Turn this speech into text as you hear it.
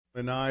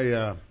When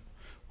I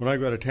when I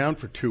go out of town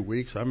for 2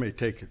 weeks, I may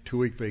take a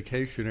 2-week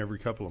vacation every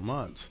couple of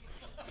months.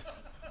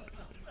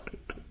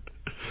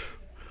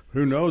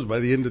 Who knows? By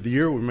the end of the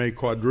year, we may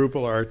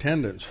quadruple our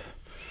attendance.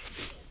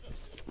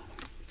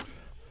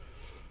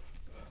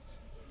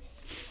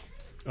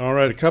 All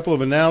right, a couple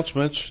of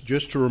announcements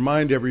just to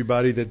remind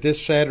everybody that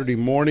this Saturday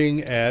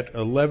morning at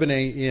 11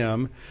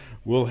 a.m.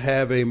 we'll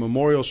have a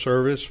memorial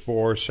service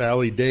for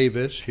Sally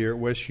Davis here at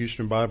West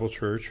Houston Bible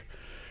Church.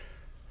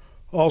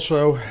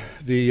 Also,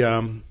 the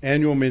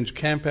annual men's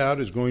campout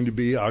is going to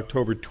be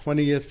October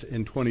 20th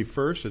and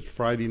 21st. It's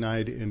Friday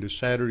night into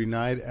Saturday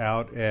night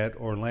out at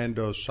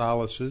Orlando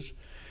Solace's.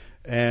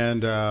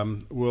 And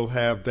we'll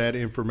have that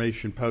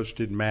information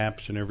posted,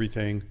 maps and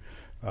everything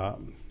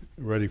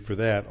ready for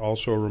that.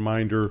 Also a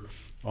reminder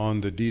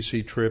on the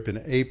D.C. trip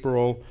in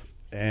April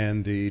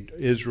and the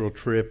Israel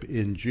trip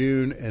in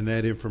June, and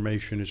that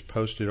information is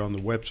posted on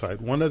the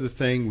website. One other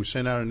thing, we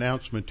sent out an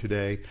announcement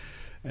today,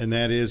 and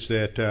that is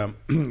that a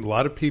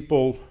lot of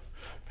people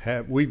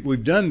have,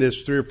 we've done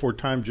this 3 or 4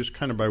 times just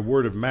kind of by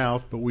word of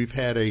mouth, but we've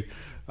had a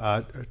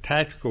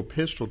tactical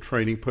pistol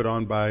training put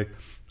on by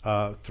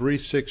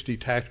 360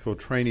 Tactical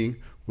Training,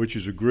 which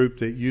is a group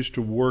that used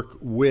to work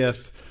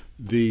with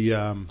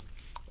the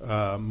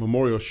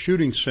Memorial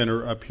Shooting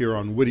Center up here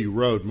on Whitty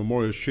Road.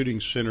 Memorial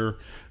Shooting Center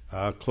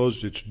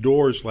closed its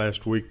doors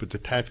last week, but the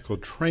tactical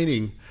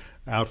training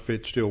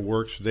outfit still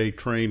works. They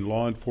train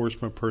law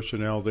enforcement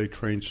personnel, they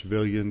train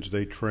civilians,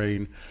 they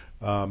train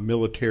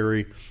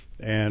military,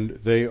 and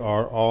they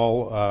are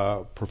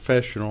all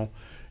professional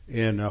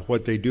in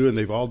what they do, and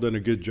they've all done a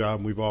good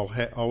job. We've all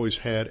always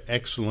had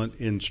excellent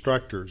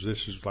instructors.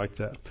 This is like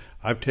that.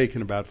 I've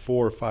taken about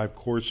 4 or 5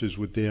 courses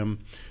with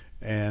them,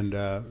 and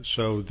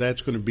so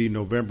that's going to be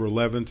November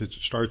 11th. It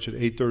starts at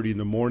 8:30 in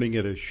the morning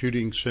at a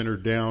shooting center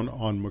down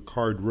on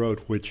McCard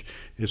Road, which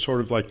is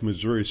sort of like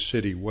Missouri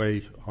City,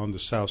 way on the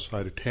south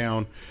side of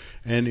town.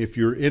 And if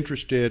you're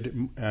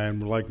interested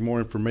and would like more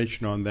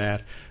information on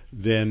that,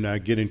 then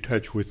get in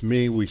touch with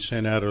me. We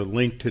sent out a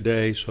link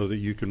today so that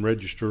you can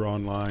register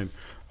online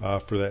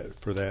for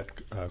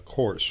that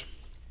course.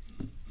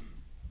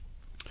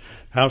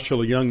 How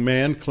shall a young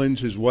man cleanse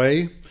his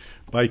way?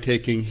 By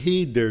taking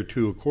heed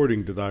thereto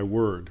according to thy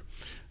word.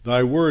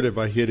 Thy word have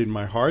I hid in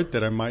my heart,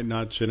 that I might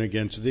not sin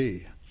against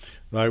thee.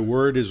 Thy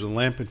word is a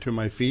lamp unto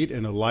my feet,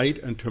 and a light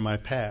unto my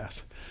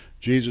path.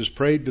 Jesus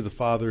prayed to the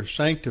Father,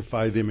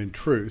 sanctify them in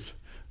truth.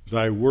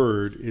 Thy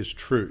word is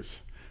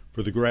truth.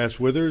 For the grass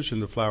withers and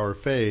the flower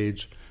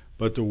fades,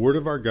 but the word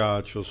of our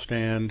God shall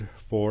stand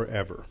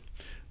forever.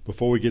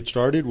 Before we get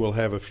started, we'll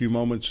have a few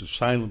moments of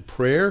silent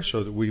prayer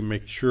so that we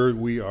make sure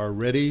we are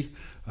ready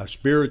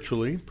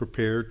spiritually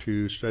prepared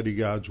to study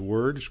God's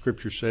Word.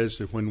 Scripture says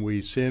that when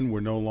we sin,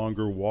 we're no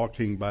longer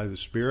walking by the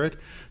Spirit,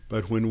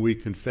 but when we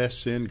confess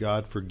sin,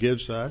 God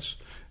forgives us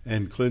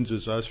and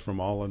cleanses us from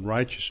all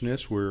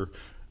unrighteousness. We're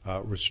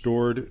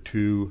restored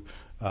to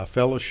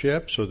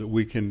fellowship so that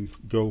we can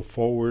go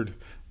forward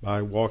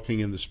by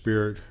walking in the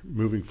Spirit,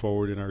 moving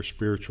forward in our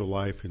spiritual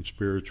life and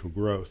spiritual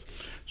growth.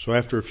 So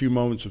after a few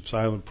moments of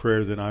silent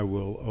prayer, then I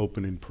will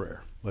open in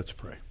prayer. Let's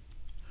pray.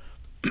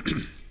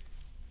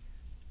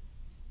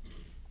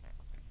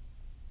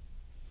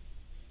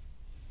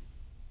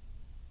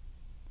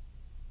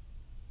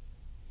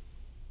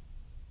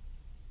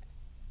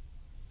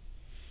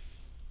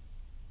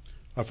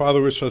 Our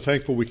Father, we're so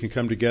thankful we can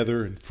come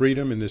together in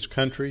freedom in this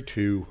country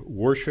to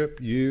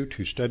worship you,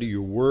 to study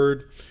your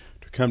word,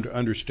 to come to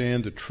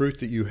understand the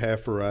truth that you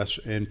have for us,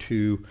 and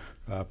to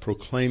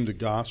proclaim the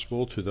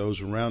gospel to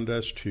those around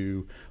us,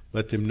 to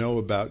let them know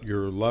about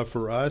your love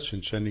for us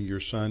and sending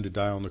your Son to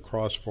die on the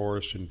cross for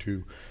us and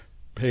to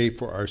pay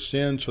for our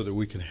sins so that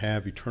we can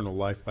have eternal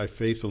life by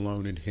faith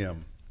alone in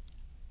him.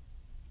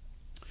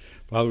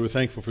 Father, we're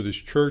thankful for this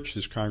church,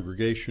 this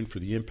congregation, for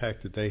the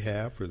impact that they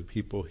have, for the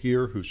people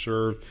here who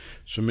serve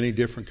so many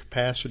different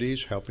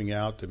capacities, helping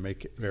out to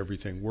make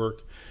everything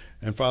work.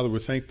 And Father, we're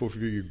thankful for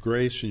your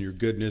grace and your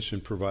goodness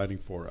in providing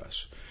for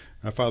us.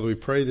 Now, Father, we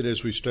pray that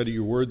as we study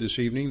your word this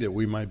evening, that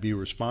we might be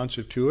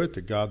responsive to it,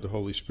 that God the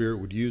Holy Spirit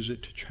would use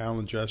it to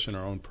challenge us in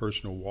our own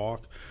personal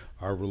walk,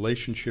 our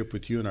relationship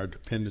with you and our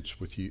dependence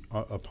with you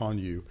upon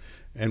you.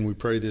 And we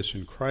pray this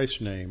in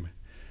Christ's name.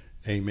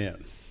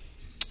 Amen.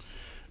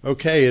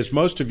 Okay, as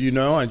most of you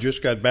know, I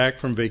just got back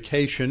from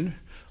vacation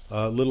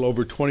a little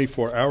over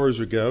 24 hours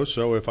ago,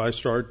 so if I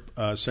start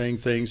saying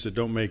things that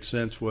don't make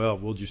sense, well,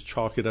 we'll just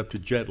chalk it up to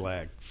jet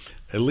lag.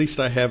 At least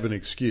I have an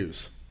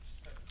excuse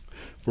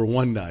for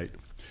one night.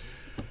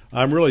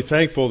 I'm really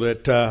thankful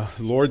that the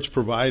Lord's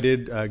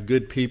provided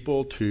good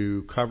people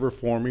to cover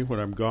for me when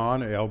I'm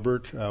gone.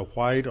 Albert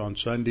White on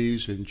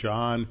Sundays and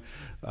John,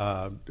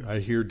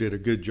 I hear, did a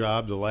good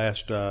job the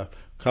last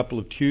couple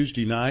of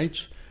Tuesday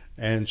nights.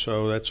 And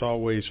so that's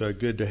always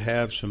good to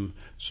have some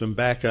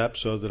backup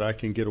so that I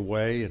can get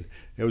away. And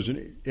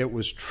it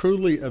was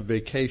truly a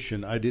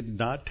vacation. I did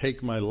not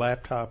take my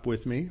laptop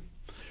with me,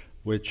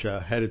 which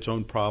had its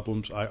own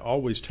problems. I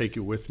always take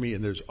it with me,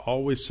 and there's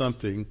always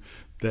something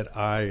that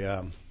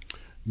I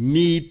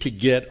need to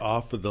get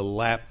off of the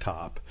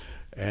laptop.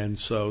 And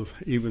so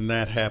even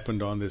that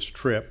happened on this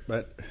trip,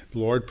 but the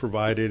Lord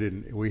provided,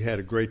 and we had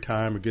a great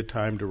time, a good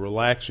time to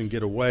relax and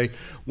get away.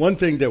 One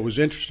thing that was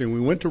interesting, we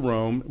went to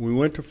Rome, we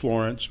went to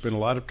Florence, spent a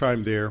lot of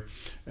time there,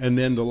 and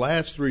then the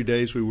last 3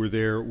 days we were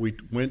there, we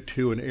went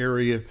to an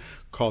area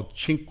called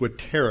Cinque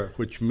Terre,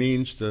 which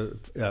means the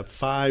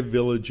 5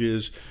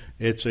 villages.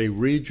 It's a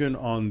region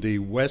on the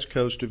west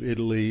coast of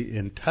Italy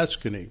in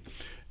Tuscany.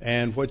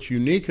 And what's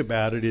unique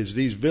about it is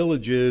these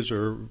villages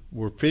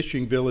were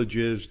fishing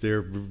villages.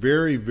 They're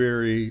very,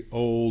 very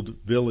old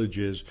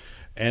villages,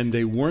 and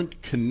they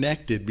weren't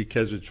connected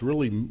because it's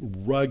really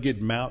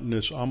rugged,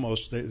 mountainous.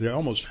 They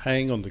almost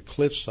hang on the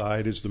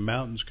cliffside as the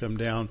mountains come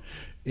down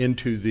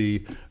into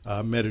the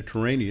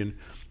Mediterranean,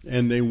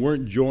 and they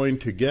weren't joined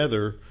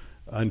together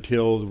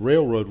until the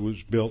railroad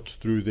was built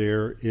through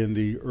there in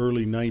the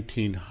early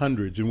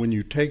 1900s. And when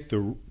you take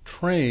the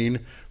train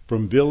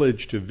from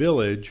village to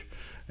village,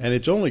 and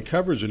it only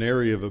covers an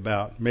area of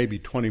about maybe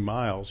 20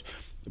 miles,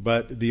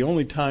 but the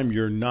only time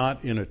you're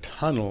not in a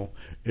tunnel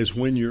is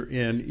when you're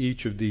in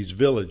each of these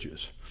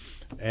villages.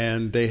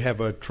 And they have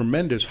a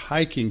tremendous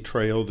hiking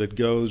trail that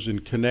goes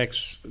and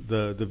connects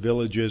the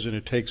villages, and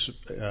it takes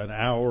an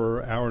hour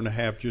and a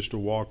half just to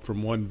walk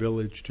from one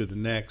village to the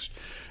next.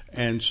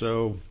 And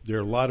so there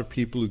are a lot of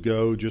people who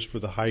go just for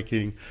the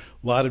hiking,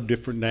 a lot of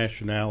different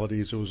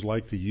nationalities. It was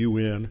like the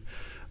UN.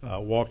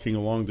 Walking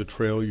along the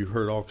trail, you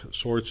heard all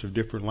sorts of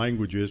different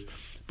languages.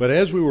 But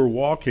as we were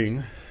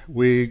walking,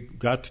 we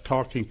got to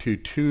talking to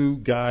 2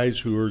 guys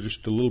who were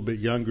just a little bit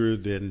younger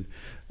than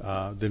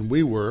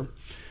we were,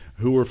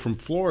 who were from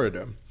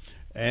Florida.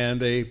 And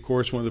they, of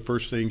course, one of the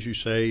first things you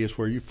say is,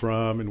 "Where are you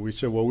from?" And we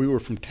said, "Well, we were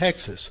from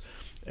Texas."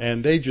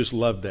 And they just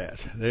loved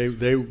that.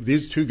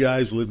 These 2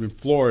 guys lived in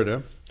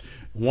Florida.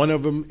 One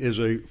of them is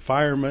a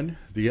fireman.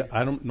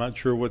 I'm not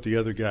sure what the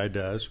other guy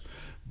does.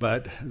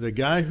 But the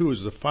guy who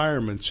was the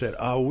fireman said,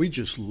 "Oh, we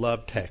just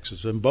love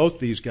Texas." And both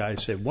these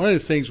guys said, one of the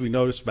things we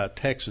noticed about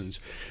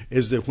Texans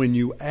is that when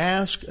you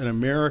ask an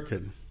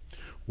American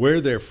where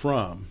they're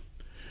from,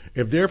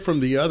 if they're from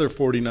the other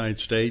 49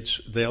 states,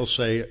 they'll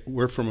say,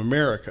 "We're from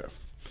America."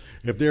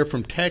 If they're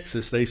from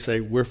Texas, they say,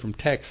 "We're from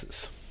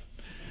Texas."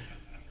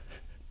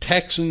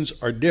 Texans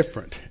are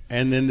different.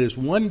 And then this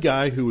one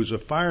guy who was a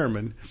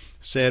fireman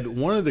said,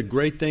 one of the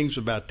great things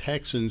about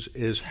Texans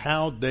is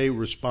how they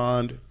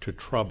respond to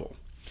trouble.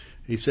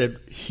 He said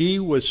he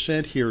was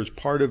sent here as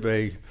part of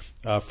a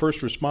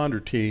first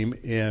responder team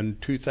in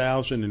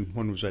 2000, and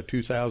when was that,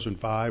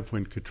 2005,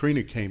 when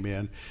Katrina came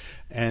in,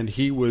 and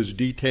he was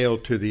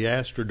detailed to the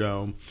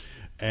Astrodome,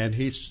 and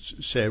he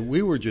said,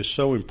 we were just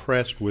so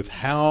impressed with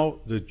how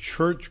the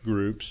church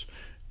groups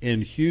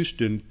in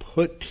Houston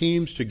put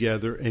teams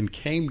together and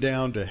came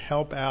down to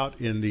help out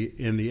in the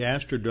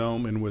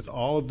Astrodome and with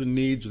all of the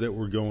needs that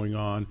were going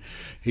on.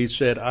 He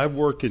said, I've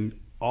worked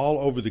all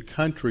over the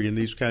country in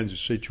these kinds of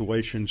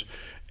situations,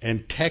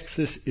 and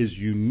Texas is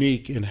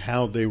unique in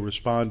how they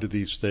respond to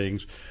these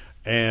things.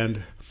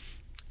 And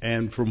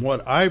from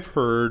what I've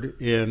heard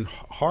in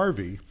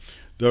Harvey,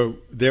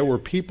 there were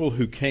people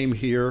who came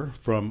here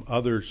from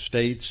other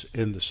states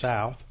in the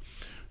South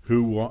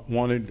who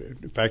wanted,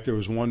 in fact, there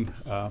was one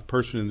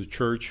person in the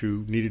church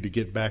who needed to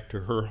get back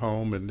to her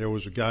home, and there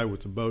was a guy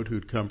with a boat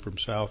who'd come from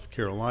South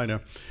Carolina,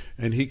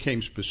 and he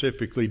came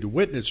specifically to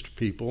witness to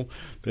people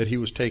that he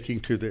was taking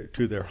to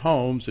their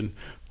homes. And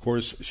of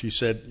course, she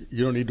said,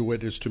 "You don't need to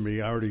witness to me.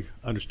 I already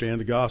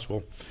understand the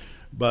gospel."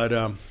 But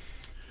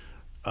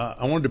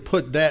I wanted to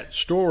put that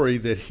story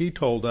that he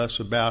told us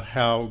about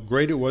how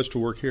great it was to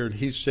work here, and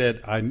he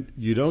said,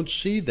 you don't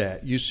see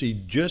that. You see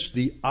just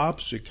the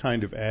opposite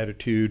kind of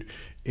attitude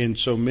in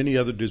so many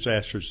other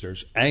disasters.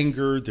 There's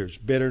anger, there's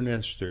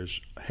bitterness, there's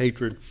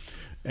hatred.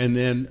 And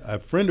then a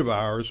friend of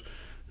ours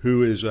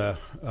who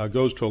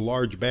goes to a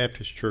large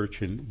Baptist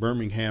church in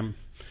Birmingham,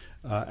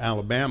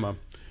 Alabama,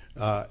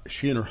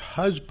 she and her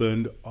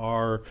husband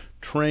are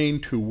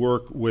trained to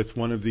work with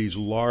one of these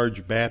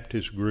large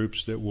Baptist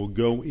groups that will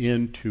go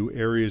into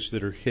areas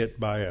that are hit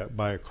by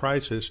a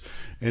crisis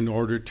in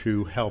order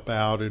to help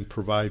out and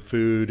provide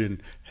food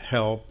and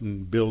help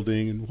and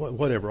building and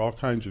whatever, all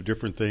kinds of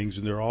different things.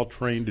 And they're all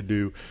trained to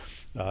do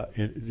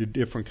in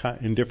different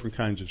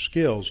kinds of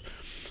skills.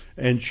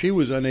 And she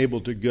was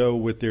unable to go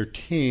with their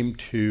team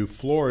to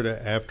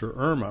Florida after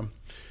Irma.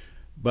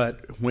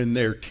 But when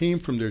their team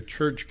from their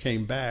church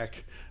came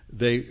back,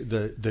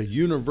 the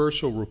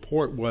universal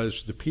report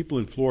was the people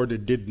in Florida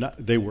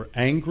they were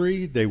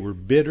angry, they were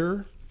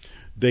bitter,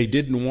 they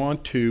didn't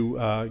want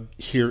to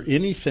hear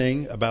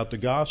anything about the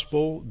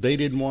gospel, they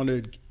didn't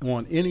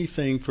want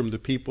anything from the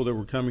people that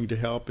were coming to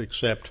help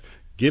except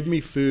give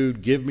me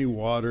food, give me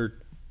water,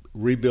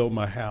 rebuild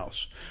my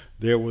house.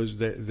 There was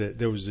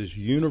this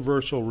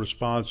universal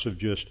response of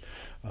just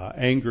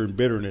anger and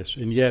bitterness.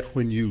 And yet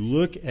when you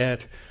look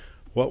at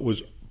what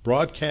was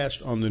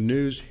broadcast on the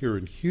news here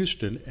in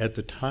Houston at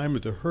the time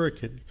of the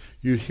hurricane,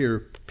 you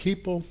hear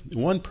people,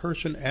 one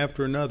person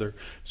after another,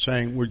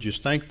 saying, we're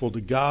just thankful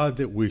to God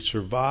that we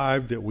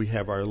survived, that we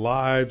have our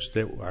lives,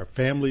 that our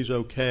family's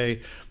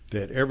okay,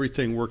 that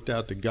everything worked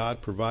out, that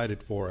God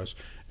provided for us.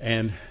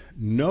 And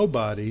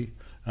nobody,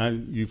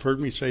 you've heard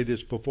me say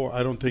this before,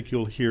 I don't think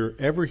you'll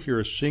ever hear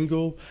a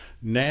single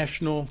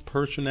national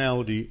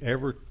personality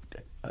ever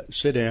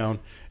sit down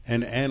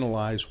and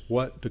analyze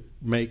what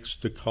makes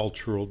the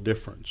cultural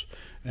difference.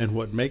 And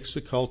what makes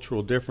the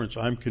cultural difference,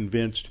 I'm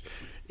convinced,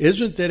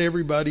 isn't that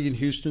everybody in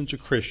Houston's a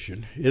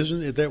Christian.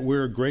 Isn't it that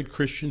we're a great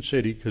Christian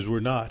city, because we're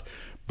not.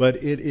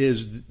 But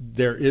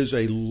there is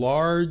a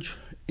large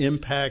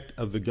impact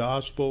of the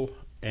gospel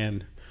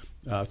and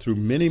through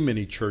many,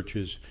 many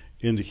churches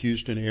in the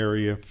Houston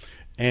area.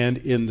 And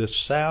in the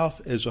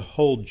South as a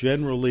whole,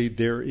 generally,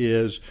 there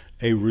is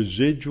a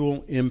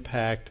residual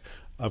impact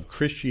of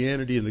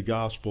Christianity and the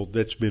gospel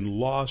that's been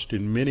lost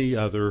in many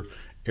other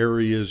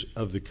areas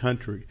of the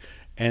country.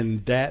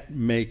 And that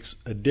makes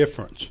a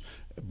difference.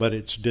 But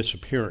it's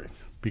disappearing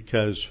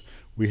because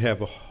we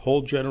have a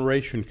whole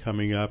generation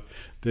coming up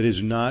that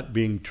is not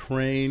being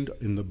trained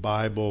in the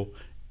Bible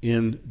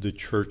in the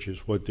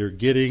churches. What they're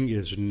getting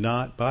is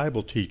not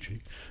Bible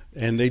teaching.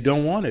 And they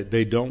don't want it.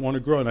 They don't want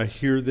to grow. And I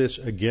hear this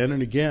again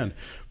and again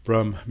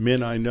from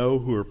men I know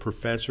who are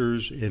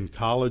professors in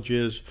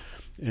colleges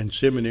and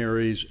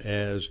seminaries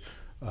as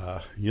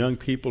young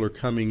people are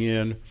coming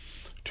in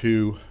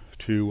to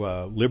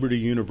Liberty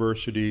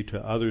University,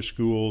 to other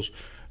schools.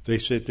 They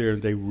sit there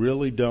and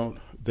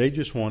they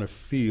just want to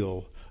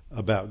feel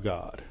about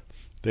God.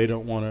 They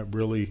don't want to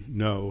really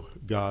know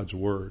God's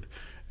Word.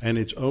 And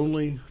it's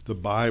only the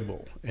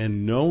Bible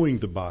and knowing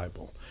the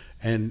Bible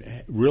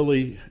and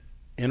really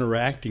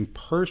interacting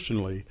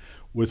personally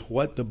with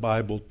what the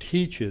Bible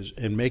teaches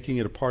and making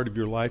it a part of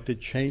your life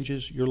that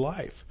changes your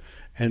life.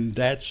 And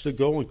that's the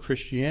goal in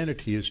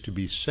Christianity, is to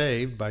be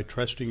saved by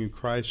trusting in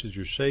Christ as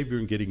your Savior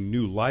and getting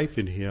new life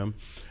in Him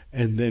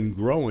and then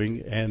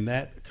growing. And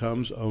that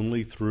comes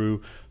only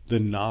through the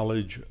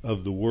knowledge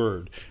of the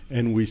Word.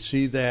 And we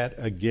see that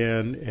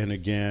again and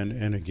again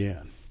and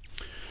again.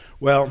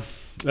 Well,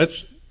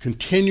 let's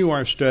continue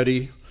our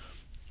study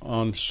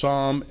on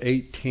Psalm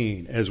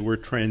 18 as we're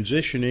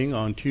transitioning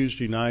on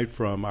Tuesday night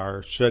from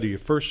our study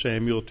of 1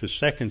 Samuel to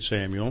 2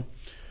 Samuel.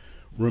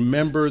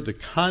 Remember, the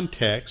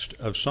context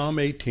of Psalm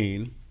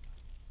 18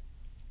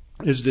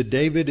 is that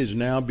David is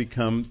now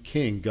become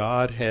king.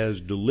 God has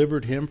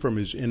delivered him from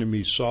his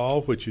enemy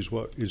Saul, which is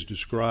what is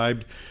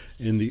described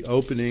in the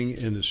opening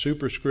in the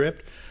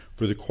superscript.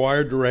 For the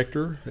choir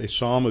director, a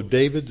psalm of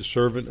David, the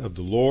servant of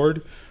the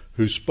Lord,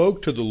 who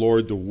spoke to the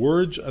Lord the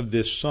words of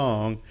this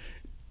song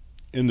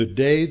in the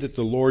day that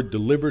the Lord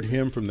delivered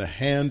him from the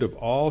hand of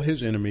all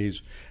his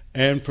enemies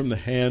and from the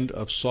hand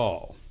of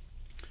Saul.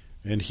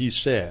 And he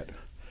said,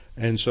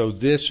 and so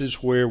this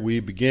is where we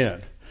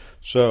begin.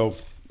 So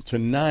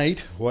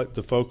tonight, what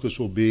the focus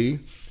will be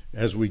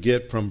as we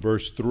get from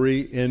verse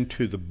 3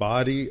 into the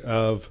body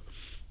of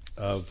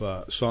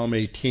Psalm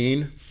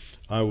 18.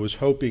 I was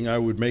hoping I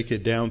would make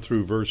it down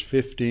through verse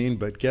 15,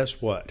 but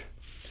guess what?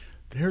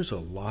 There's a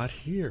lot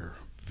here.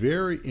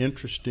 Very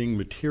interesting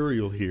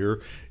material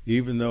here,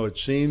 even though it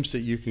seems that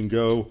you can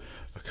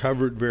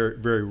cover it very,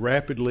 very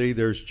rapidly.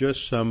 There's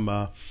just some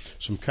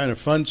kind of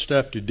fun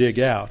stuff to dig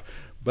out.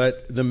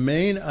 But the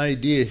main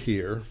idea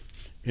here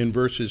in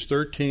verses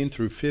 13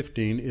 through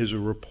 15 is a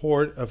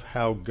report of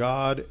how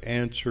God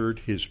answered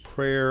his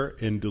prayer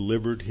and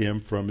delivered him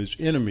from his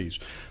enemies.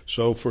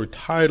 So for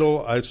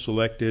title, I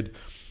selected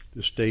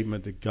the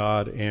statement that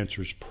God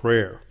answers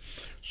prayer.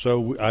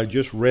 So I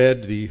just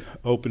read the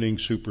opening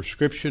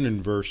superscription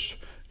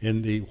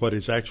in what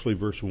is actually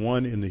verse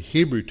 1 in the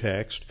Hebrew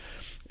text.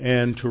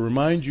 And to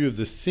remind you of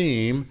the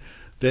theme,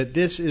 that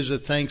this is a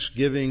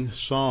thanksgiving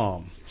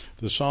psalm.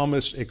 The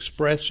psalmist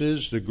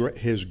expresses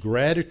his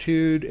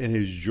gratitude and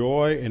his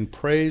joy and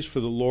praise for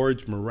the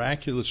Lord's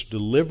miraculous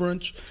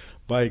deliverance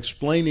by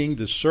explaining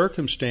the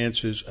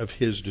circumstances of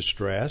his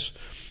distress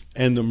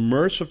and the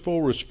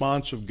merciful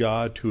response of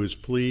God to his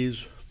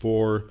pleas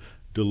for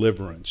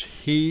deliverance.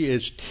 He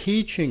is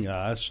teaching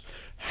us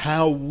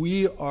how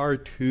we are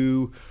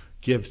to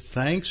give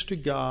thanks to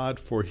God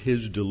for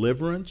his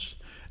deliverance,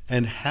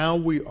 and how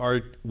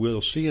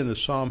we'll see in the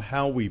psalm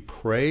how we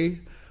pray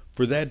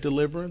for that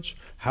deliverance,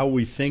 how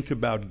we think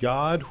about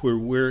God where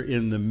we're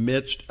in the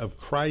midst of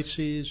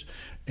crises.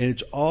 And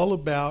it's all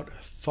about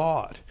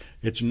thought.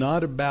 It's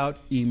not about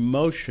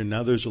emotion.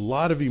 Now, there's a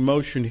lot of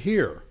emotion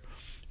here.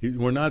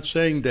 We're not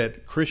saying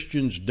that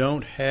Christians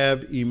don't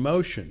have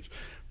emotions,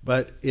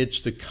 but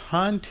it's the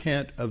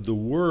content of the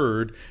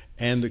Word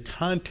and the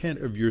content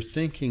of your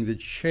thinking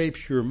that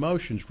shapes your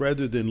emotions,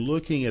 rather than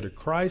looking at a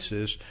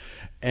crisis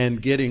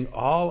and getting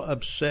all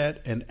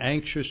upset and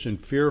anxious and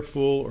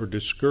fearful or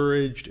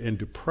discouraged and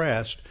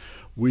depressed.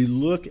 We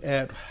look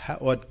at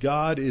what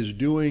God is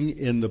doing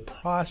in the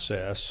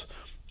process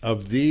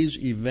of these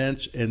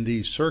events and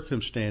these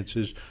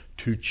circumstances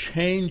to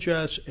change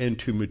us and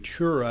to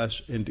mature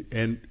us.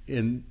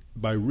 And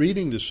by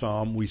reading the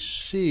psalm, we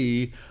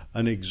see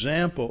an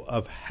example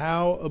of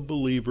how a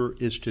believer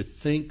is to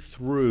think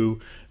through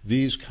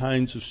these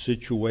kinds of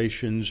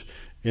situations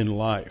in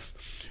life.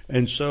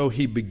 And so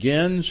he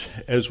begins,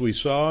 as we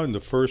saw in the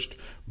first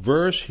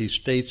verse. He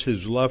states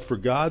his love for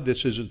God.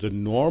 This isn't the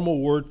normal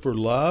word for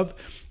love.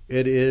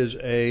 It is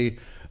an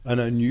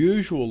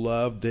unusual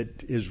love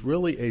that is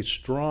really a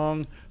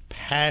strong,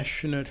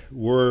 passionate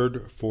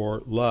word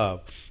for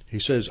love. He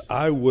says,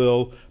 I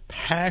will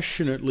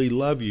passionately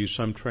love you.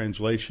 Some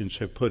translations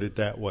have put it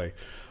that way.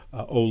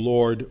 O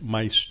Lord,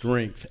 my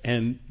strength.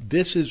 And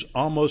this is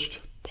almost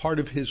part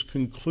of his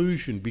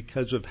conclusion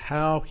because of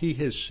how he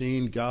has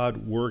seen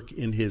God work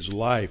in his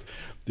life.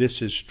 This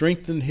has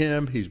strengthened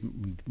him. He's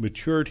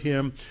matured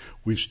him.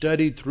 We've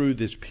studied through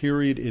this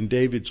period in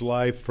David's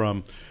life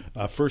from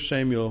 1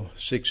 Samuel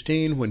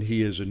 16 when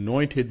he is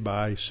anointed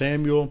by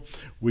Samuel.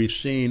 We've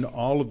seen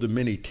all of the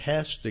many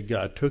tests that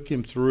God took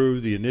him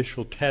through, the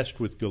initial test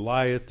with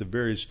Goliath, the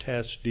various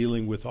tests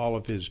dealing with all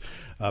of his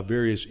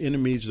various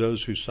enemies,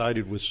 those who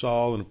sided with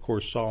Saul, and of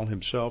course Saul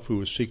himself who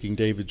was seeking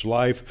David's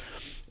life.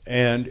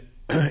 And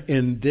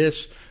in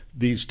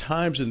these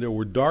times, and there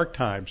were dark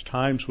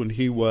times when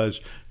he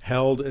was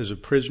held as a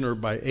prisoner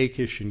by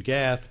Achish and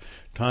Gath,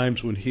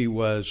 times when he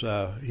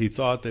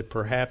thought that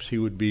perhaps he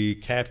would be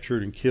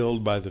captured and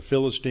killed by the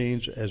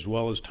Philistines, as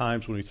well as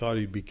times when he thought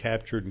he'd be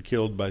captured and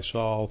killed by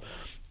Saul.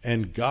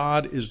 And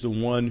God is the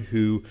one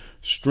who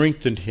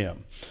strengthened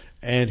him.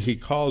 And he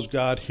calls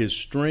God his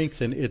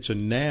strength, and it's a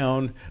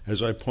noun,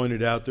 as I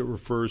pointed out, that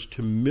refers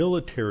to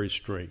military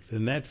strength.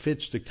 And that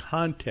fits the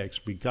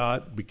context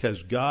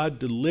because God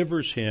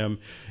delivers him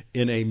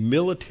in a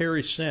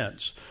military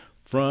sense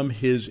from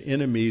his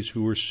enemies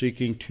who were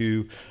seeking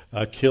to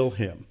kill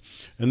him.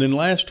 And then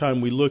last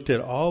time we looked at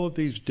all of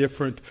these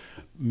different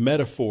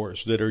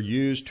metaphors that are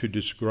used to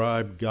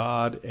describe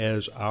God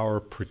as our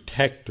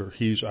protector.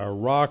 He's our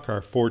rock,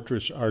 our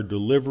fortress, our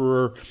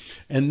deliverer.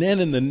 And then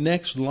in the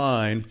next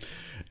line,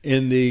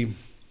 in the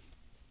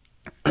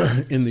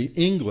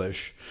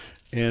English,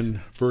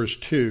 in verse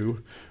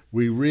 2,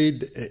 we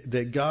read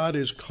that God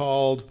is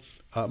called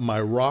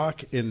my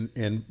rock. At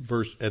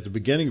the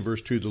beginning of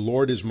verse 2, the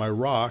Lord is my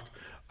rock.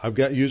 I've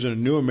got using a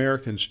New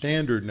American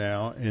Standard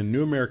now, and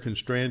New American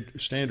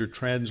Standard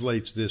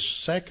translates this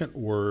second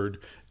word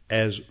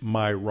as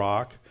my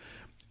rock,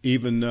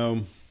 even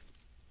though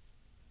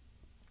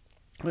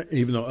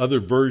other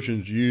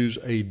versions use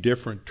a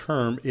different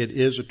term, it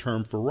is a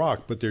term for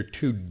rock, but they're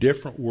two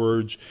different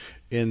words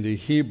in the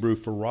Hebrew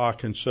for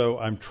rock, and so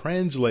I'm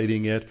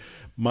translating it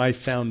my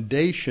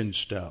foundation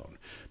stone,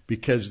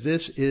 because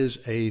this is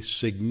a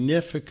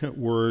significant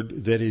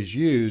word that is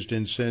used,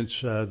 and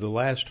since the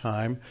last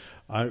time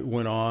I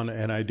went on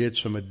and I did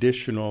some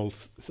additional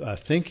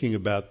thinking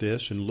about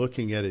this and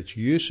looking at its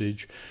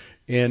usage,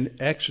 in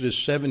Exodus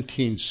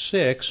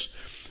 17:6,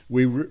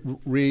 we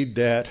read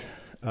that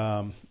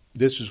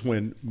this is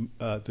when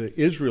the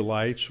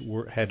Israelites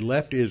had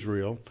left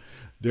Israel.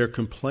 They're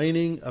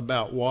complaining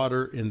about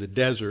water in the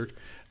desert,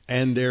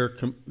 and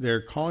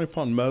they're calling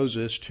upon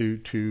Moses to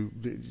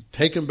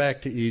take them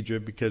back to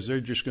Egypt because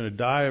they're just going to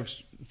die of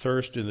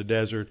thirst in the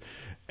desert.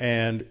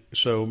 And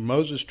so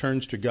Moses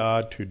turns to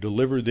God to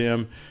deliver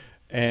them,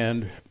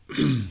 and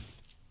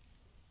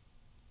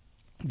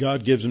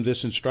God gives him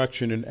this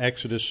instruction in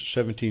Exodus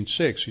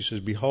 17:6. He says,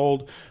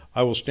 "Behold,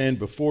 I will stand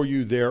before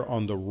you there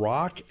on the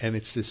rock," and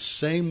it's the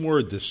same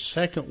word, the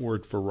second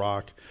word for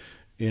rock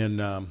in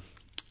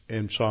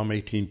Psalm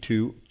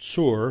 18:2,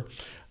 Tzur.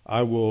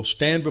 "I will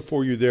stand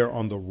before you there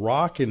on the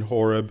rock in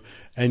Horeb,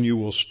 and you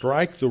will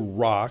strike the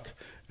rock,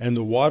 and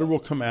the water will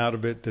come out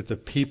of it that the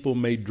people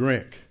may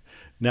drink."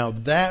 Now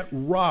that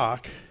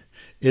rock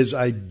is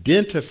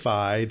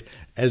identified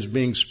as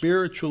being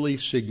spiritually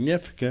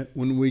significant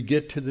when we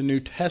get to the New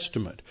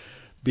Testament.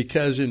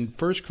 Because in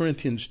 1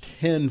 Corinthians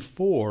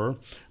 10:4,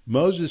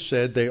 Moses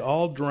said they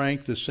all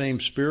drank the same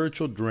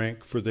spiritual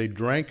drink, for they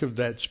drank of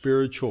that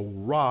spiritual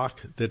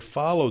rock that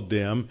followed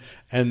them,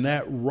 and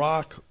that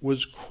rock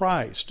was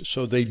Christ.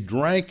 So they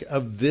drank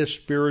of this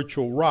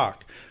spiritual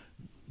rock.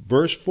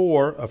 Verse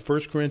 4 of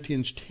 1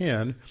 Corinthians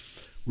 10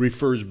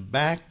 refers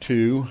back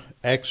to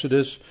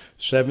Exodus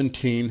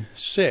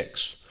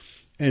 17:6.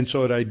 And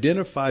so it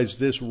identifies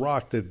this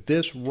rock, that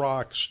this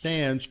rock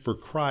stands for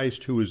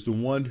Christ, who is the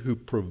one who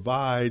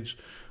provides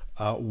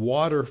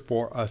water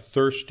for a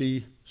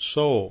thirsty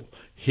soul.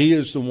 He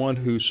is the one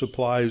who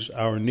supplies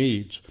our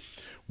needs.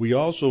 We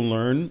also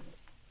learn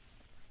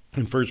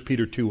in 1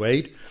 Peter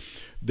 2:8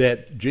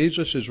 that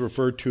Jesus is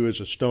referred to as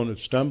a stone of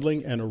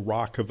stumbling and a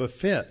rock of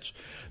offense.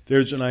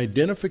 There's an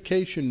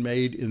identification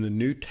made in the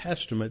New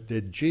Testament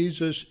that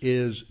Jesus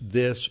is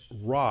this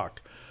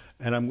rock.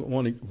 And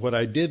what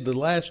I did the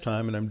last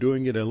time, and I'm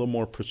doing it in a little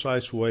more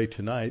precise way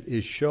tonight,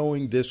 is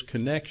showing this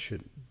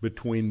connection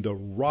between the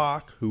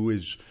rock, who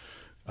is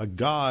a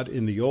God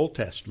in the Old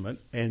Testament,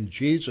 and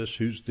Jesus,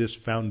 who's this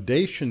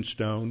foundation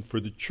stone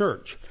for the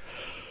church.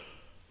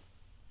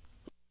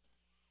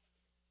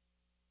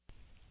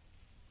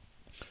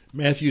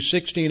 Matthew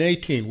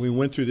 16:18, we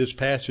went through this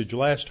passage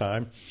last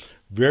time,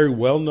 very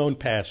well-known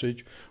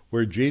passage,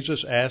 where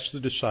Jesus asked the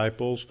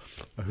disciples,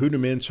 "Who do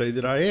men say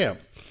that I am?"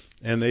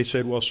 And they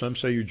said, "Well, some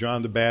say you're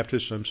John the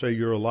Baptist, some say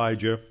you're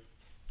Elijah,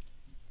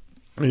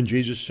 And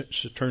Jesus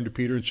turned to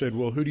Peter and said,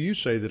 well, who do you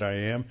say that I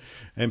am?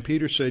 And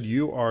Peter said,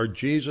 you are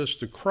Jesus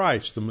the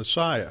Christ, the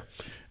Messiah.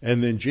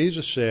 And then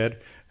Jesus said,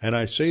 and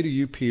I say to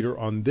you, Peter,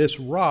 on this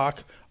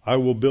rock I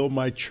will build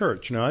my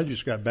church. Now, I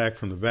just got back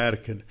from the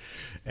Vatican,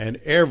 and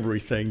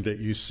everything that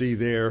you see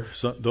there,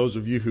 those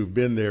of you who've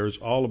been there, is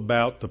all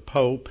about the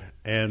Pope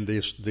and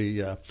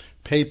the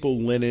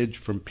papal lineage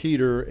from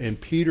Peter, and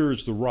Peter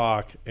is the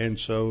rock, and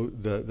so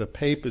the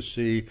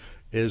papacy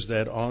is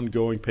that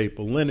ongoing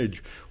papal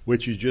lineage,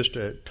 which is just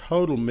a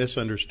total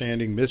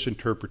misunderstanding,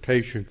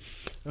 misinterpretation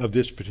of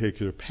this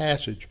particular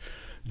passage.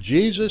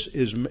 Jesus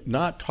is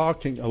not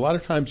talking, a lot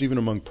of times even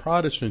among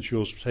Protestants,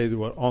 you'll say that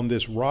what on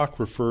this rock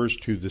refers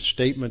to the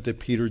statement that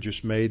Peter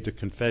just made, the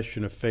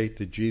confession of faith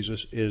that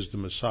Jesus is the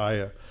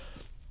Messiah.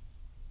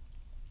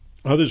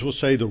 Others will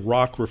say the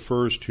rock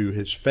refers to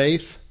his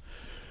faith,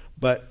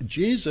 but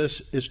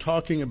Jesus is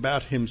talking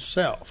about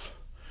himself.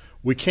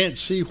 We can't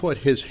see what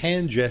his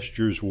hand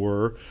gestures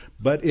were,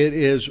 but it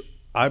is,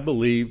 I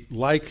believe,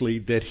 likely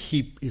that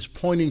he is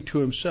pointing to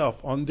himself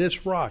on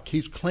this rock.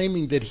 He's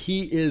claiming that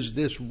he is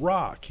this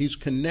rock. He's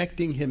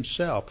connecting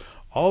himself.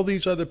 All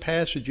these other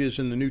passages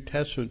in the New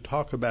Testament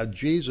talk about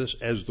Jesus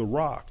as the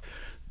rock.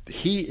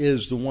 He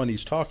is the one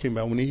he's talking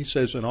about. When he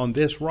says, and on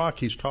this rock,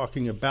 he's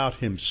talking about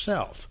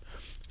himself.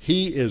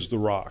 He is the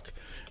rock.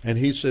 And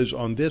he says,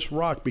 on this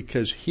rock,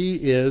 because he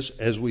is,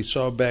 as we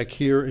saw back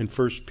here in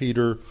 1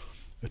 Peter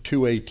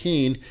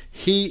 2:18,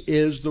 he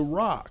is the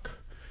rock.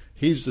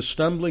 He's the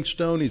stumbling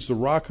stone, he's the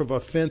rock of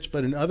offense,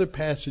 but in other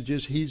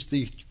passages, he's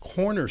the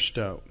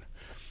cornerstone.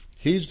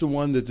 He's the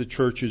one that the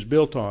church is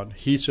built on.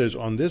 He says,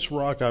 on this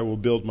rock I will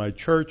build my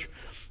church,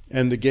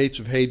 and the gates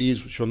of Hades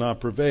shall not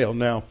prevail.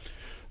 Now,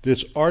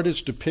 this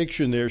artist's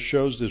depiction there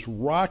shows this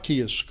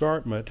rocky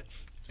escarpment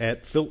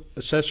at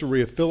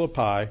Caesarea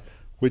Philippi,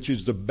 which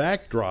is the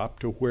backdrop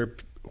to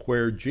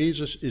where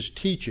Jesus is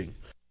teaching.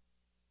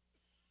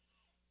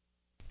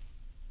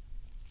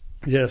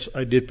 Yes,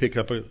 I did pick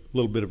up a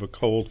little bit of a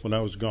cold when I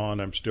was gone.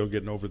 I'm still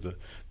getting over the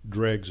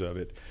dregs of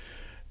it.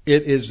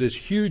 It is this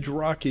huge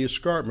rocky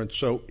escarpment.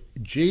 So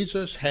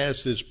Jesus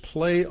has this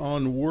play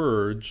on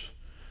words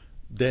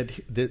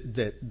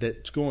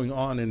that's going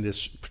on in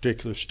this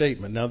particular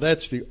statement. Now,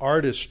 that's the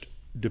artist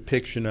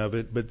depiction of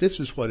it, but this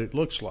is what it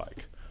looks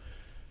like.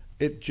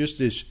 It just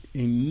this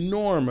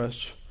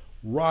enormous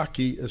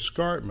rocky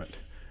escarpment,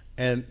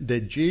 and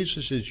that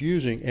Jesus is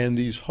using, and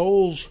these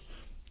holes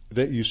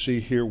that you see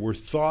here were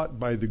thought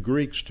by the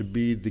Greeks to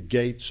be the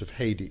gates of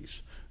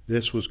Hades.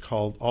 This was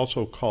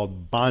also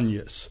called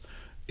banyas.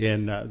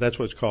 That's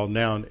what it's called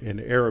now in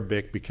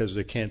Arabic, because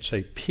they can't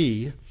say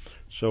P.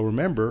 So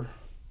remember,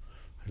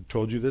 I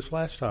told you this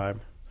last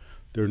time,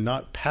 they're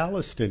not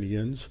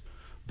Palestinians,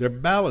 they're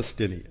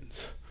Ballastinians,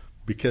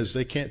 because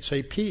they can't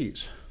say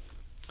P's.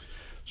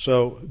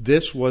 So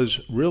this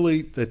was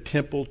really the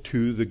temple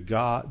to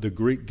the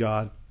Greek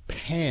god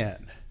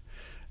Pan.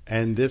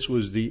 And this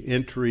was the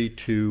entry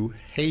to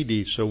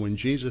Hades. So when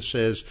Jesus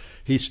says,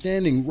 he's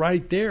standing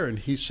right there, and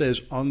he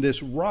says, on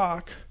this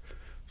rock,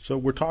 so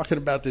we're talking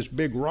about this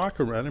big rock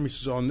around him. He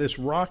says, on this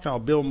rock I'll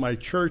build my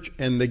church,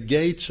 and the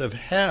gates of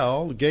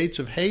hell, the gates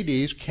of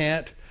Hades,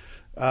 can't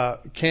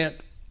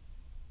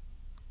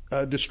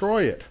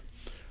destroy it.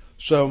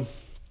 So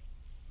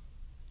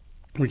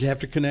we have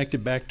to connect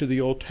it back to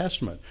the Old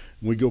Testament.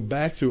 We go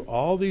back through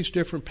all these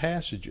different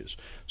passages.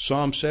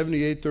 Psalm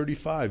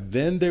 78:35.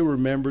 Then they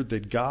remembered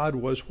that God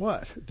was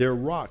what? Their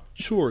rock.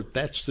 Sure,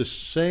 that's the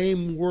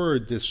same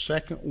word, this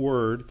second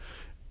word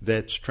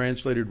that's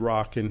translated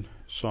rock in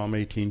Psalm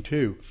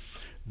 18:2.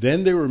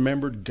 Then they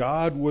remembered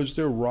God was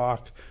their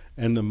rock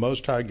and the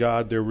Most High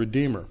God their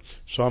Redeemer.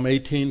 Psalm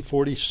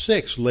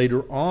 18:46.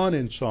 Later on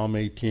in Psalm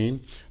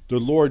 18, the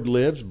Lord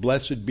lives,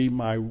 blessed be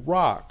my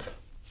rock.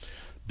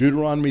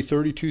 Deuteronomy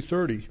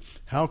 32:30.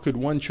 How could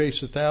one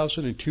chase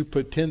 1,000 and two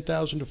put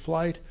 10,000 to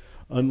flight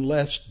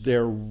unless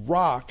their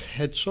rock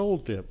had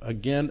sold them?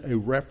 Again, a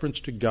reference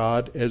to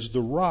God as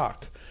the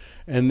rock.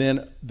 And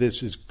then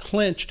this is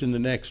clinched in the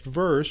next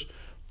verse.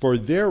 For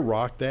their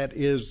rock, that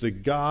is the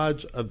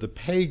gods of the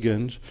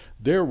pagans,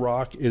 their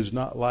rock is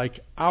not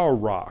like our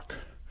rock.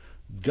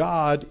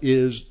 God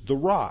is the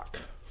rock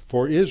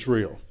for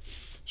Israel.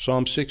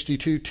 Psalm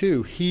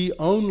 62:2. He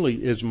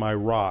only is my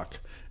rock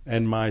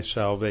and my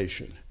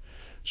salvation.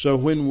 So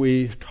when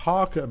we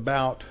talk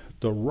about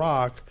the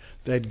rock,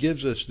 that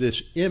gives us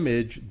this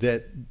image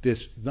that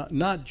this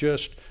not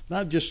just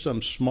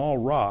some small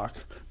rock,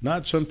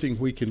 not something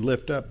we can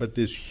lift up, but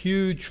this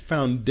huge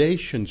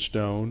foundation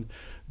stone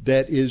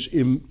that is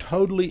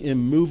totally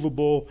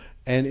immovable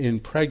and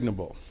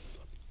impregnable.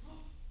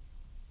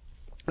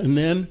 And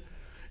then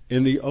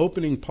in the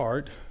opening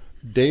part,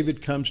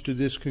 David comes to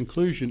this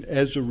conclusion.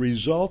 As a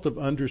result of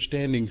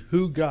understanding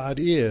who God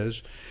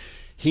is,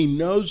 he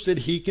knows that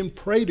he can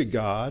pray to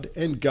God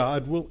and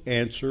God will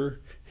answer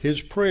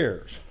his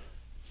prayers.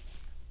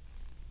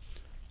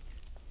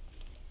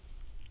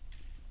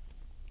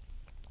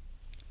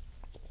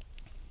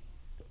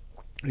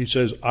 He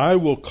says, I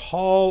will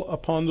call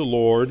upon the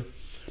Lord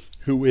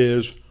who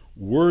is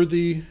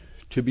worthy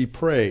to be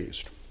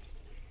praised.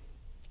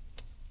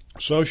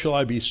 so shall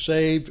I be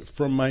saved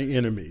from my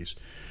enemies.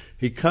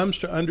 He comes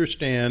to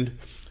understand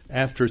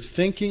after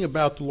thinking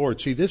about the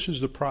Lord. See, this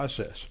is the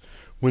process.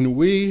 When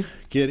we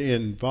get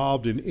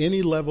involved in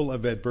any level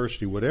of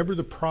adversity, whatever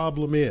the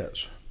problem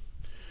is,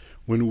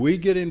 when we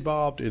get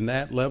involved in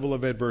that level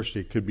of adversity,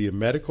 it could be a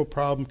medical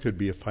problem, could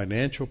be a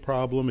financial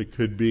problem, it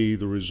could be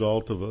the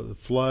result of a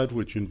flood,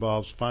 which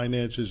involves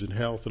finances and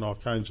health and all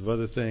kinds of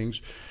other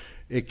things.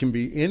 It can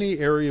be any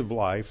area of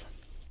life.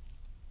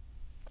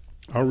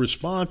 Our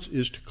response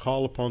is to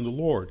call upon the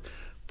Lord.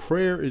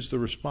 Prayer is the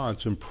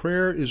response, and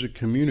prayer is a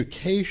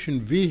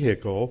communication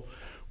vehicle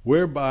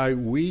whereby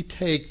we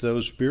take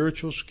those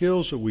spiritual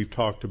skills that we've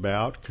talked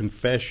about.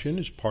 Confession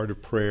is part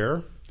of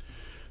prayer.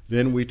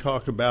 Then we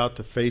talk about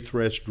the faith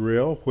rest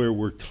drill, where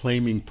we're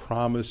claiming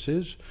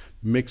promises,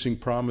 mixing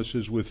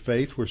promises with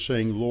faith. We're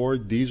saying,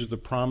 Lord, these are the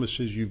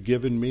promises you've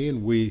given me,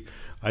 and we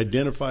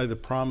identify the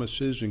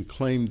promises and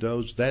claim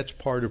those. That's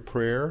part of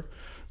prayer.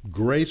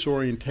 Grace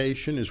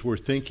orientation is we're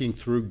thinking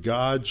through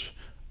God's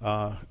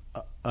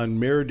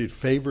unmerited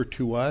favor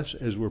to us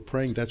as we're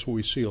praying. That's what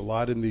we see a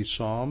lot in these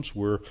Psalms.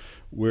 We're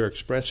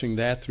expressing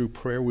that through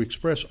prayer. We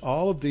express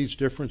all of these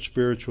different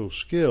spiritual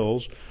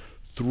skills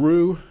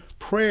through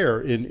prayer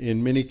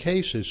in many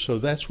cases. So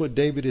that's what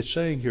David is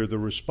saying here. The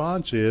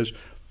response is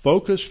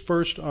focus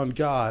first on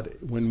God.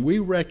 When we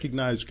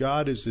recognize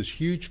God as this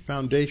huge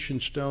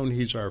foundation stone,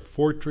 He's our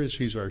fortress,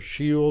 He's our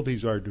shield,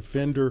 He's our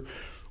defender.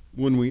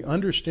 When we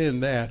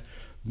understand that,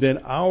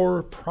 then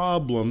our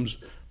problems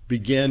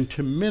begin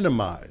to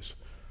minimize.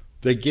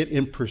 They get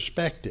in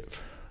perspective.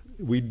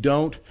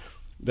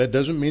 That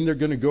doesn't mean they're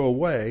going to go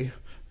away.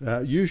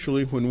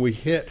 Usually when we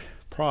hit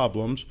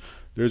problems,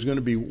 there's going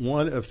to be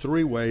one of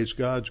three ways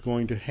God's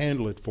going to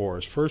handle it for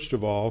us. First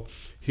of all,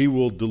 He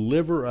will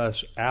deliver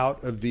us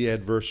out of the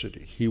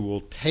adversity. He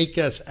will take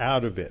us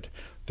out of it.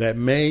 That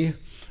may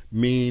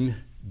mean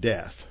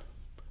death.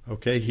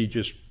 Okay, He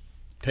just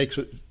takes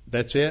it.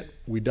 That's it.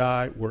 We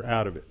die. We're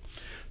out of it.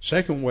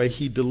 Second way,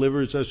 He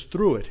delivers us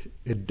through it.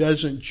 It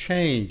doesn't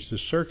change. The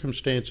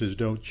circumstances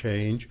don't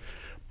change,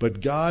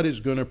 but God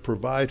is going to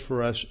provide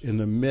for us in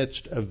the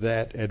midst of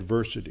that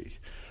adversity.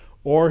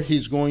 Or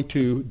He's going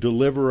to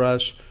deliver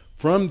us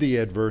from the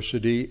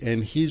adversity,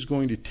 and He's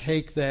going to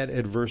take that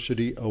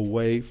adversity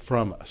away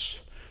from us.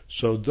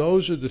 So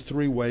those are the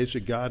three ways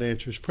that God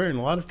answers prayer. And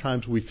a lot of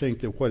times we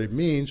think that what it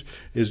means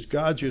is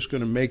God's just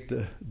going to make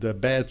the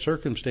bad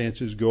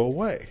circumstances go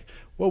away.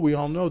 Well, we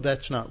all know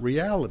that's not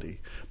reality.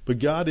 But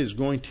God is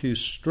going to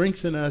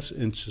strengthen us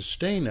and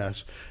sustain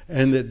us,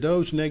 and that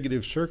those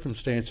negative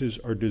circumstances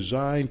are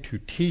designed to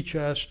teach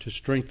us, to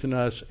strengthen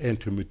us,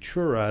 and to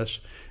mature us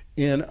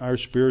in our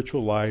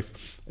spiritual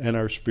life and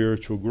our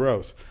spiritual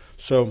growth.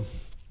 So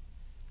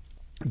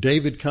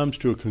David comes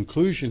to a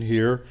conclusion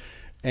here,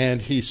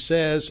 and he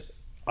says,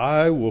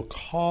 I will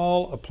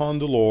call upon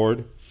the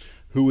Lord,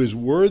 who is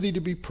worthy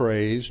to be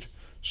praised,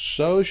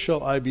 so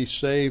shall I be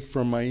saved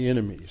from my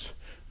enemies.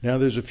 Now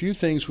there's a few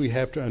things we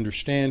have to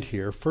understand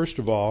here. First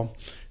of all,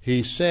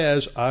 he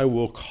says, I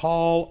will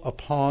call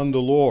upon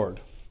the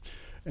Lord.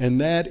 And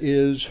that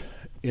is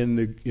in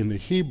the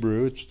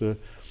Hebrew, it's the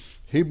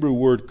Hebrew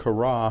word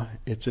kara.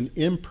 It's an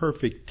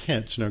imperfect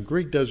tense. Now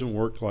Greek doesn't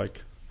work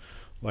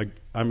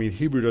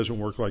Hebrew doesn't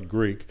work like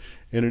Greek.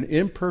 In an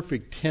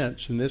imperfect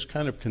tense, in this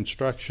kind of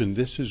construction,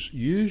 this is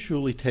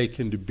usually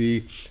taken to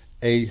be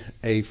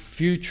a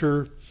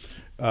future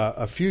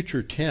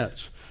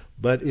tense.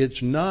 But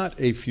it's not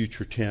a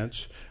future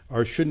tense,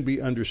 or shouldn't be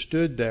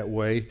understood that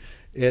way.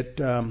 It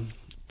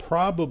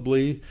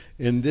probably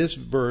in this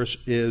verse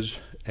is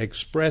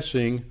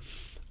expressing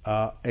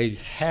a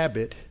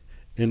habit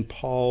in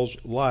Paul's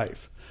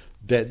life,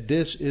 that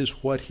this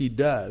is what he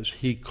does.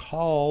 He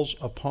calls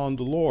upon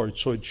the Lord.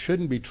 So it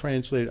shouldn't be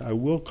translated, I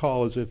will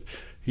call, as if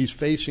he's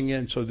facing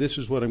in, so this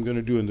is what I'm going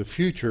to do in the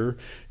future.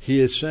 He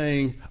is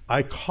saying,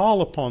 I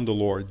call upon the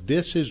Lord.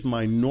 This is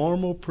my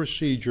normal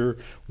procedure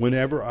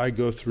whenever I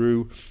go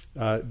through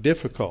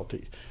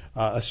difficulty.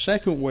 A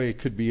second way it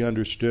could be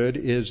understood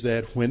is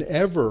that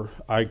whenever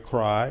I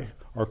cry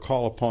or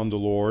call upon the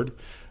Lord,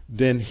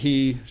 then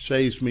He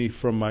saves me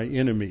from my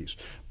enemies.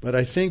 But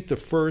I think the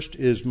first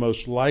is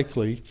most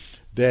likely,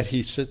 that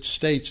he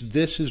states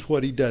this is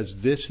what he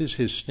does. This is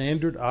his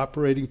standard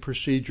operating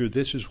procedure.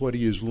 This is what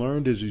he has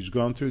learned as he's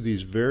gone through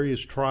these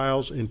various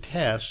trials and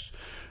tests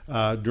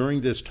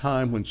during this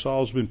time when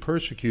Saul's been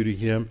persecuting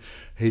him.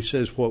 He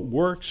says, what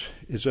works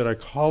is that I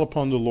call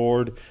upon the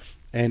Lord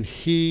and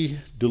He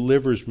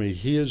delivers me.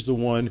 He is the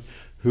one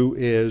who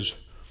is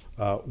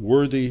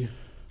worthy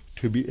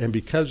to be, and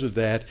because of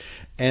that,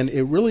 and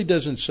it really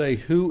doesn't say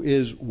who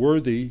is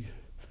worthy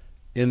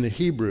in the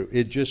Hebrew.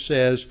 It just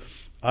says,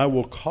 I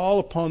will call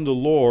upon the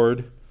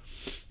Lord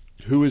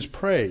who is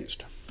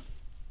praised.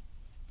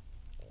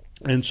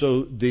 And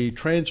so the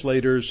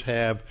translators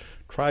have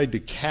tried to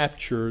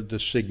capture the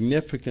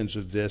significance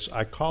of this.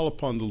 I call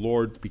upon the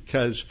Lord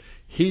because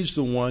He's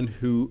the one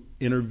who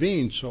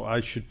intervenes, so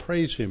I should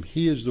praise Him.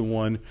 He is the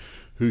one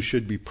who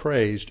should be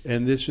praised.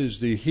 And this is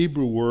the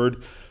Hebrew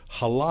word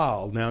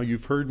halal. Now,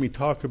 you've heard me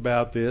talk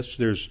about this.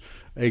 There's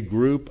a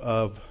group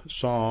of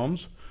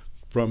psalms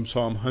from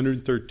Psalm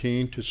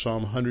 113 to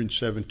Psalm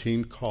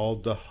 117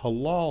 called the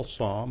Hallel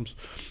Psalms,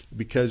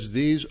 because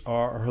these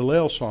are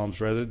Hallel Psalms,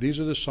 rather. These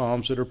are the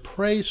psalms that are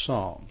praise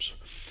psalms.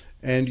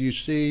 And you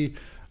see,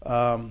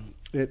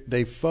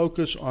 they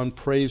focus on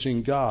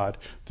praising God.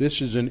 This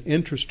is an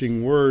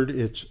interesting word.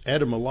 Its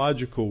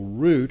etymological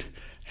root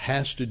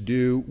has to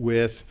do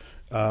with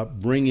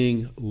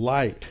bringing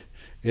light.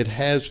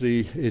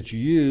 It's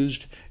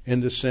used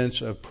in the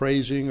sense of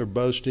praising or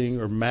boasting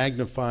or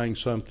magnifying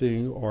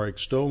something or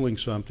extolling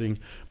something,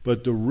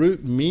 but the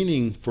root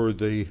meaning for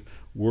the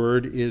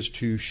word is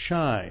to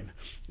shine.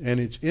 And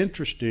it's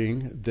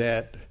interesting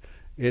that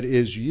it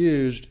is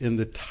used in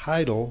the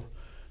title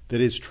that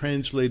is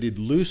translated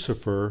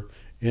Lucifer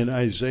in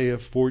Isaiah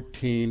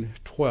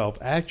 14:12.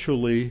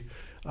 Actually,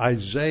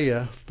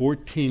 Isaiah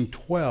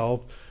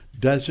 14:12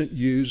 doesn't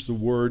use the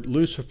word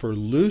Lucifer.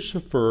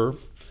 Lucifer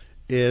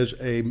is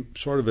a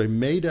sort of a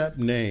made-up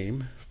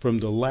name from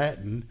the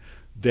Latin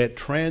that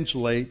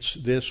translates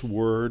this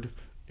word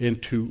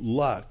into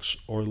lux,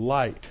 or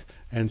light.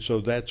 And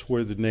so that's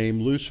where the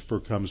name Lucifer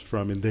comes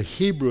from. In the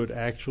Hebrew, it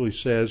actually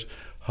says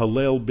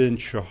Hallel ben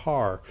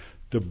Shahar,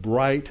 the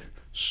bright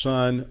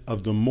son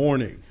of the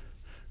morning,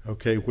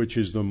 okay, which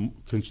is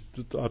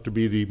thought to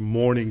be the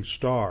morning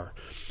star.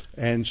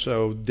 And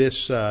so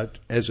this,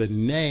 as a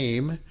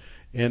name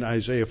in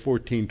Isaiah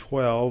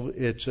 14:12,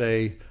 it's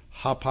a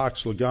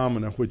hapax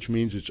legomena, which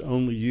means it's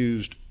only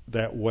used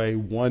that way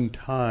one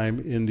time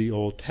in the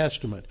Old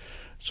Testament.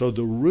 So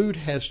the root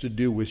has to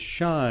do with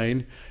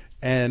shine,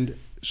 and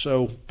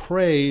so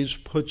praise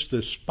puts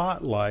the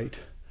spotlight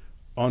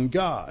on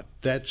God.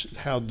 That's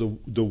how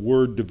the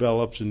word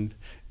develops in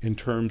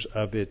terms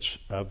of its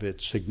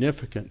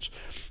significance.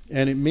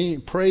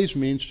 And praise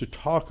means to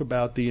talk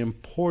about the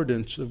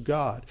importance of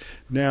God.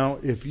 Now,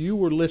 if you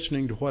were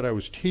listening to what I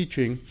was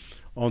teaching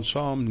on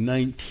Psalm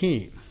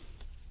 19,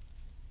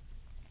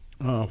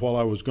 while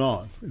I was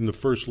gone in the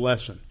first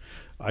lesson,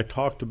 I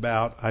talked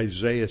about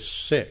Isaiah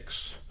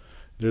 6.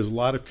 There's a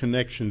lot of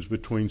connections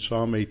between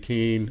Psalm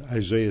 18,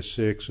 Isaiah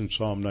 6, and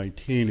Psalm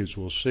 19, as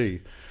we'll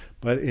see.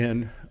 But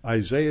in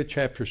Isaiah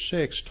chapter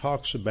 6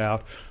 talks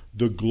about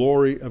the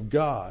glory of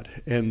God.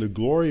 And the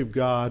glory of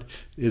God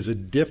is a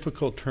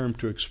difficult term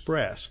to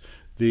express.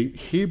 The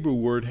Hebrew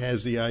word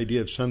has the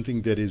idea of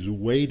something that is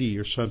weighty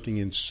or something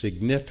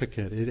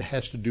insignificant. It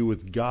has to do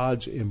with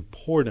God's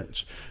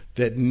importance,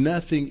 that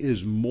nothing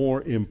is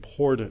more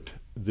important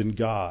than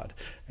God.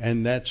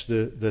 And that's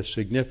the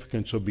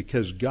significance. So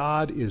because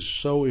God is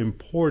so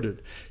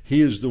important,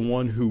 He is the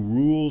one who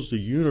rules the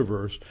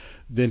universe,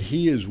 then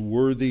He is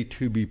worthy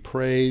to be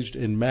praised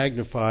and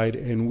magnified,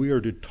 and we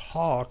are to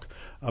talk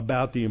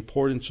about the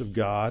importance of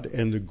God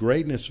and the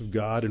greatness of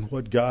God and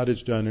what God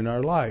has done in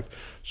our life.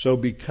 So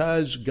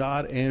because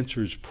God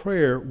answers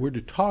prayer, we're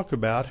to talk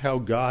about how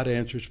God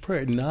answers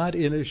prayer, not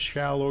in a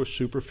shallow,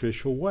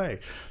 superficial way.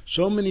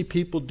 So many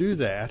people do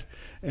that,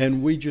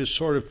 and we just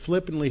sort of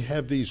flippantly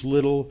have these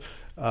little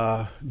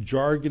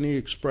jargony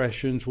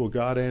expressions. Well,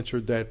 God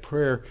answered that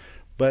prayer,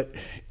 but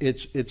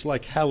it's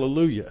like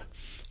hallelujah.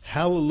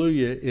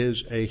 Hallelujah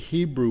is a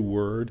Hebrew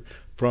word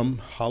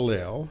from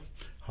Hallel.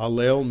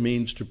 Hallel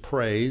means to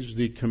praise,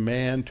 the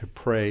command to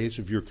praise.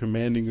 If you're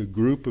commanding a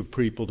group of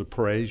people to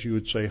praise, you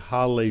would say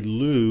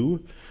hallelujah.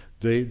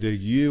 The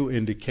you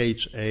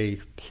indicates a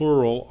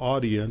plural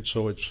audience,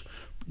 so it's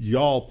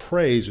y'all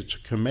praise. It's a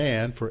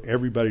command for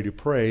everybody to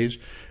praise.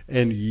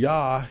 And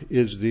Yah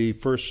is the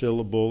first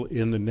syllable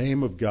in the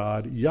name of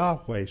God,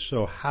 Yahweh.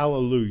 So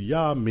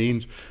hallelujah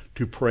means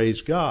to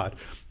praise God.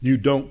 You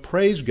don't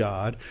praise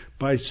God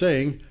by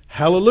saying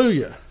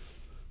hallelujah.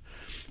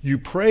 You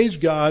praise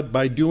God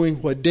by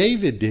doing what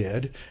David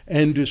did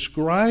and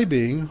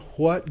describing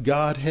what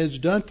God has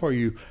done for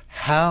you,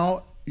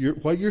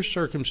 what your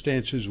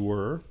circumstances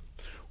were,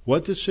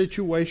 what the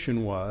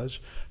situation was,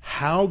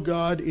 how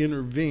God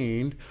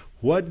intervened,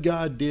 what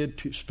God did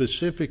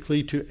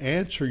specifically to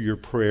answer your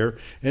prayer.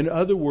 In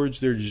other words,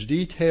 there's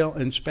detail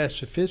and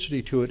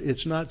specificity to it.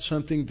 It's not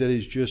something that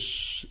is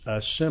just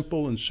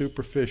simple and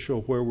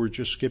superficial where we're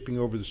just skipping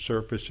over the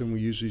surface and we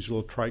use these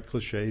little trite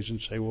cliches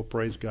and say, well,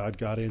 praise God,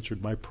 God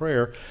answered my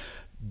prayer.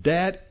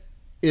 That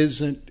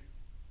isn't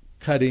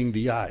cutting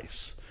the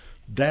ice.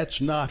 That's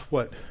not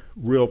what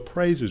real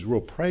praise is.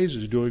 Real praise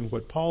is doing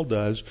what Paul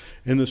does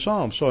in the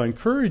Psalms. So I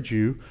encourage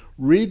you,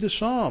 read the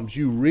Psalms.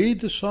 You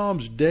read the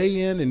Psalms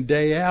day in and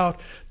day out.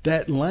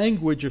 That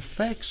language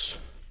affects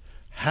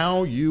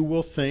how you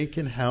will think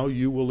and how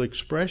you will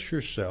express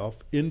yourself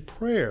in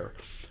prayer.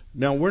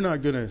 Now, we're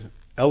not going to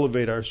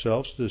elevate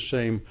ourselves to the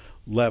same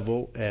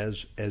level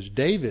as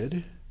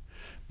David,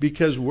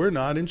 because we're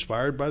not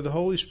inspired by the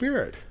Holy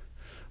Spirit.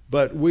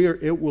 But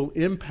it will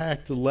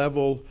impact the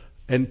level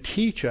and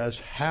teach us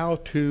how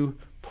to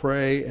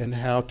pray and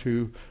how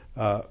to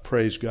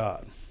praise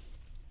God.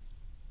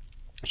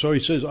 So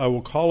he says, I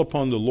will call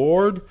upon the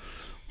Lord,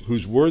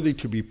 who's worthy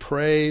to be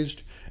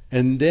praised.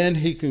 And then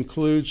he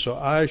concludes, so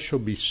I shall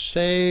be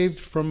saved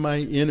from my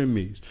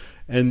enemies.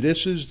 And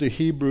this is the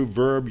Hebrew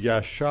verb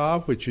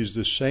yasha, which is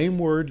the same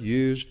word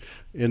used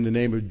in the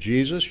name of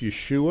Jesus,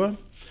 Yeshua.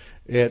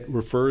 It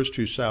refers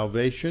to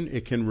salvation.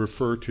 It can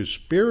refer to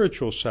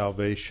spiritual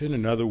salvation,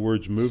 in other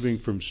words, moving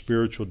from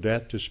spiritual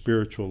death to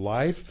spiritual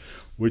life,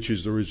 which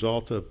is the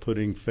result of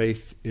putting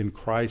faith in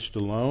Christ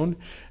alone.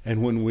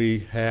 And when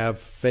we have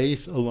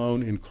faith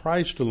alone in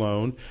Christ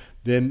alone,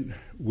 then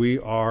we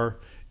are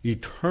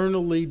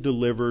eternally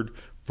delivered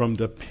from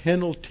the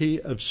penalty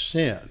of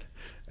sin,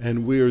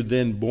 and we are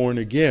then born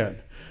again.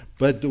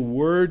 But the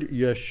word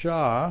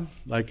yasha,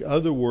 like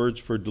other words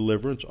for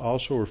deliverance,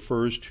 also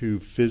refers to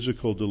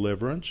physical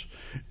deliverance.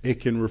 It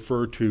can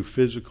refer to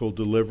physical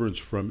deliverance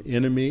from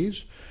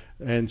enemies,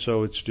 and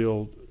so it's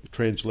still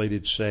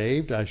translated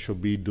saved. I shall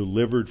be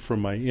delivered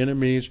from my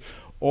enemies.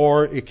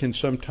 Or it can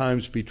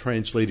sometimes be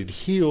translated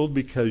healed,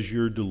 because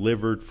you're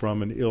delivered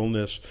from an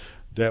illness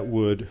that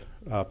would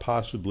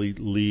possibly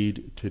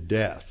lead to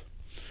death.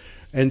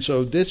 And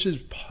so this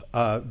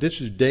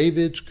is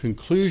David's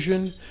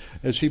conclusion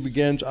as he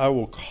begins, I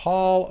will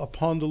call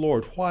upon the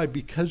Lord. Why?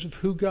 Because of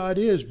who God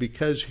is,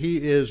 because he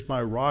is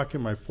my rock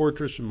and my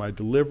fortress and my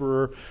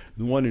deliverer,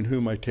 the one in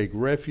whom I take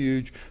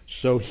refuge.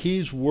 So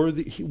he's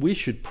worthy. We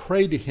should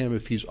pray to him.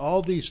 If he's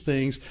all these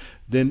things,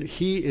 then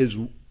he is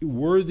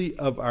worthy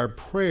of our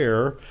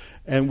prayer,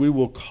 and we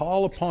will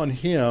call upon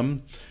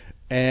him,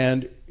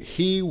 and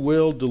he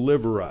will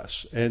deliver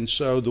us. And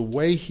so the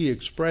way he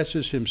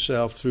expresses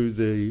himself through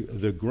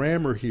the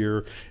grammar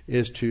here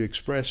is to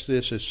express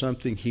this as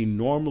something he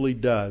normally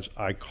does.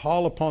 I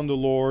call upon the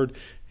Lord.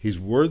 He's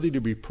worthy to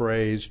be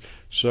praised.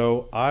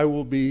 So I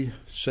will be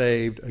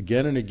saved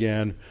again and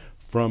again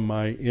from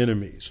my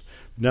enemies.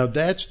 Now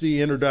that's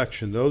the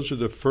introduction. Those are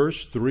the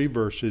first 3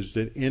 verses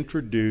that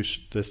introduce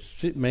the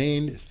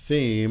main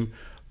theme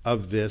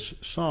of this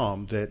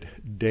psalm,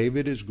 that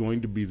David is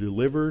going to be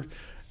delivered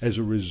as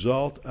a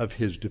result of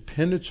his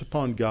dependence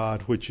upon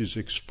God, which is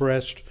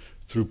expressed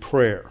through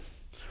prayer.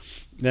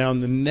 Now,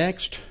 in the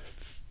next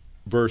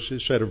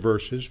set of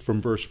verses,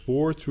 from verse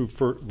 4 through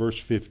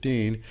verse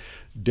 15,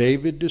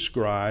 David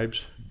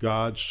describes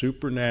God's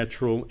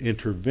supernatural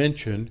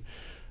intervention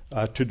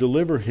to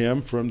deliver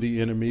him from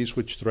the enemies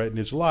which threaten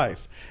his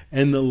life.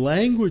 And the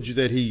language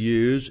that he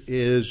used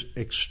is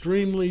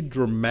extremely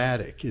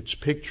dramatic. It's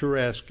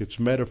picturesque.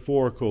 It's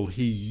metaphorical.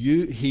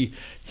 He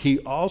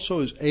also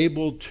is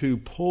able to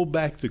pull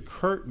back the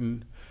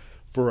curtain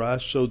for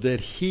us so that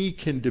he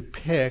can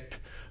depict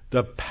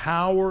the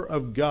power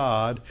of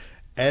God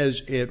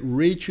as it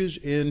reaches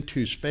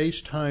into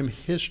space-time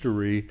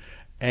history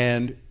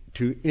and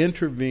to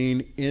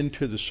intervene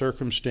into the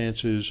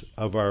circumstances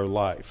of our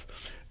life.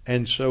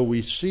 And so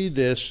we see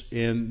this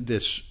in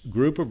this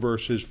group of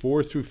verses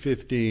 4 through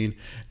 15,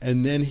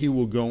 and then he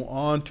will go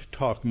on to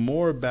talk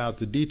more about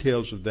the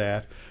details of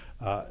that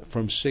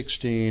from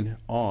 16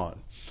 on.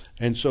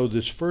 And so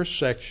this first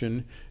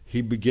section,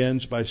 he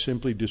begins by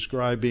simply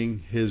describing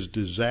his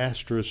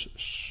disastrous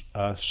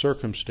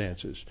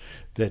circumstances,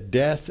 that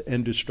death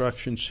and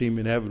destruction seem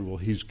inevitable.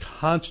 He's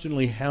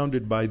constantly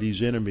hounded by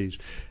these enemies,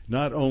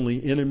 not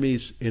only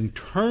enemies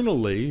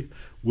internally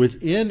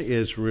within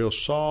Israel,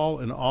 Saul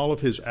and all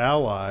of his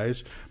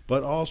allies,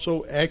 but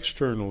also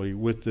externally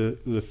with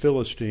the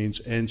Philistines.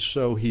 And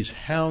so he's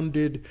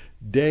hounded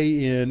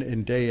day in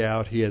and day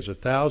out. He has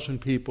 1,000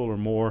 people or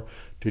more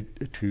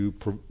to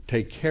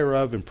take care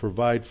of and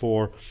provide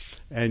for,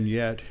 and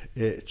yet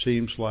it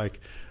seems like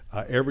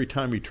every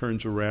time he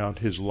turns around,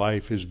 his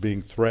life is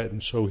being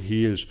threatened. So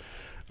he is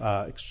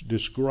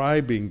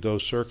describing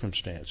those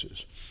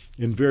circumstances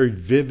in very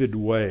vivid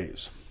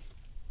ways.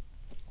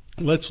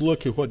 Let's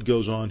look at what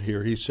goes on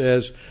here. He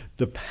says,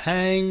 the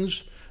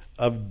pangs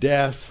of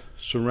death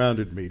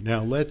surrounded me.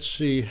 Now let's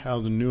see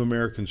how the New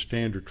American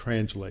Standard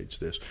translates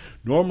this.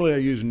 Normally I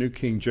use a New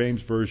King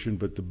James Version,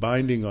 but the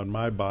binding on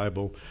my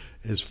Bible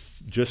is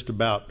just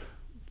about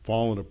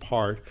fallen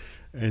apart,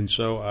 and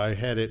so I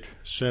had it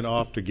sent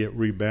off to get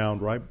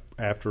rebound right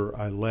after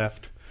I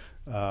left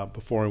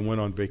before I went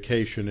on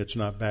vacation. It's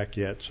not back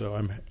yet, so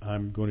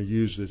I'm going to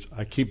use this.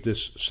 I keep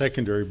this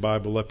secondary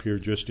Bible up here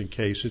just in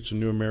case. It's a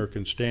New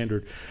American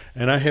Standard,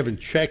 and I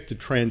haven't checked the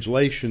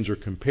translations or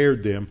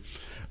compared them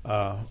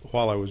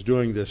while I was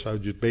doing this. I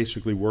was just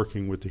basically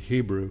working with the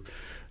Hebrew,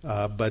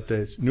 but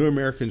the New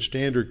American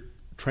Standard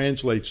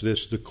translates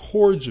this, the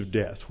cords of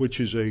death, which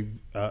is a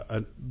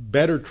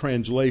better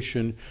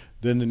translation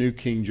than the New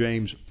King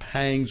James,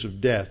 pangs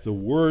of death. The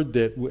word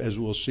that, as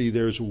we'll see,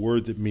 there's a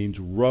word that means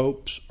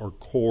ropes or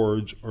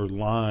cords or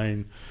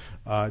line.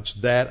 It's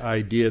that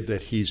idea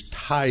that he's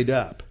tied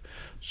up.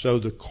 So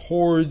the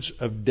cords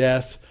of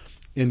death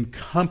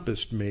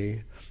encompassed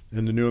me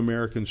in the New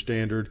American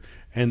Standard,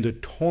 and the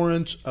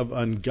torrents of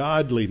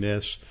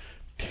ungodliness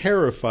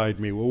terrified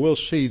me. Well, we'll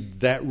see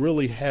that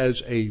really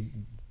has a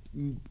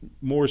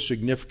more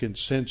significant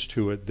sense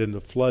to it than the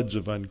floods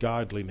of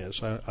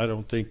ungodliness. I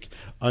don't think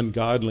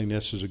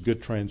ungodliness is a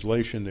good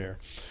translation there.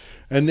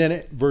 And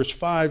then verse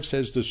 5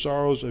 says, the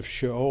sorrows of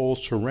Sheol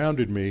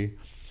surrounded me,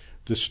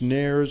 the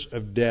snares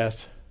of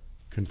death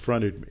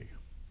confronted me.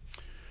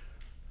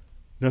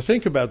 Now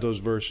think about those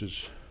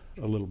verses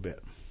a little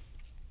bit.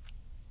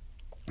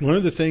 One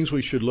of the things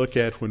we should look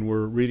at when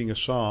we're reading a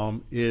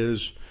psalm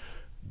is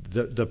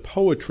the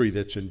poetry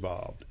that's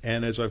involved.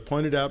 And as I've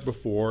pointed out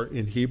before,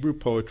 in Hebrew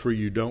poetry,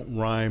 you don't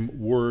rhyme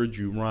words,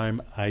 you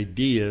rhyme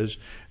ideas,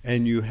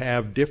 and you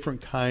have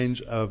different kinds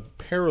of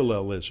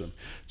parallelism.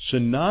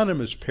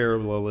 Synonymous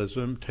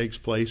parallelism takes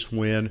place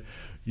when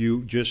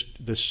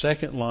the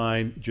second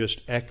line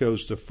just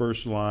echoes the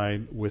first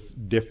line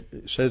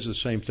says the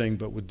same thing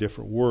but with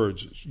different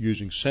words,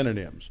 using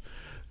synonyms.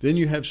 Then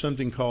you have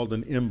something called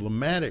an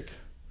emblematic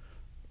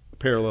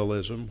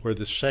parallelism, where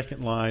the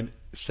second line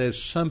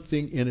says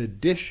something in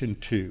addition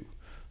to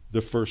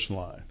the first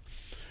line.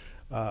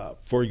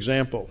 For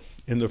example,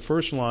 in the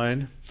first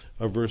line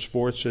of verse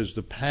 4, it says,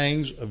 "The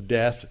pangs of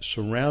death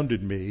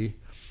surrounded me,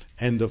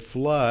 and the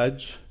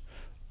floods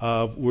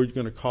of," we're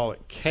going to call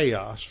it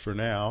chaos for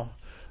now,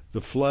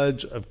 "the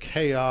floods of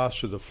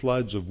chaos," or the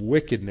floods of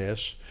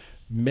wickedness,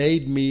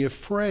 "made me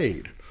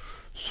afraid."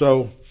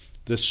 So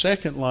the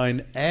second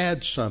line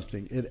adds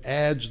something. It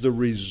adds the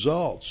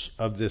results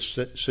of this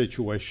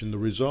situation. The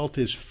result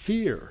is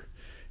fear.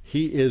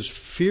 He is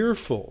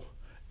fearful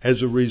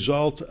as a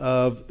result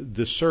of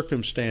the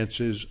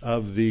circumstances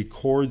of the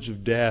cords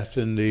of death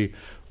and the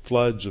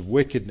floods of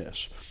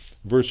wickedness.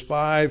 Verse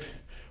 5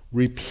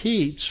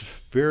 repeats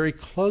very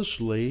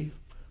closely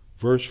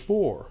verse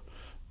 4.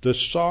 "The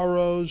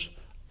sorrows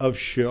of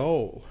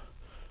Sheol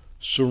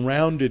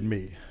surrounded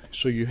me."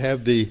 So you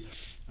have the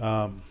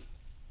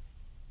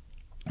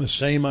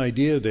same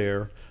idea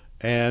there,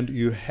 and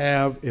you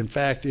have, in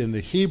fact, in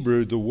the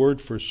Hebrew, the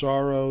word for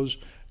sorrows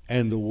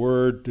and the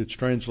word that's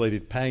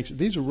translated pangs,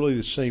 these are really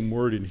the same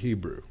word in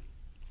Hebrew.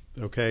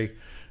 Okay?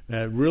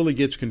 Now, it really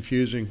gets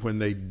confusing when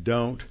they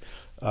don't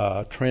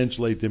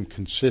translate them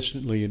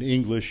consistently in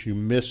English. You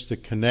miss the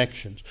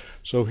connections.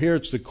 So here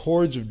it's the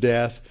cords of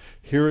death.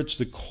 Here it's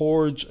the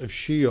cords of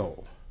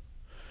Sheol.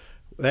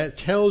 That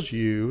tells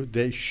you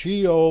that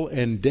Sheol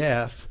and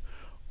death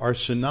are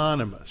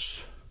synonymous.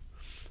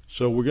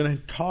 So we're going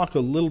to talk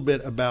a little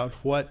bit about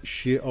what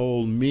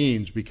Sheol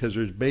means, because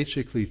there's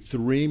basically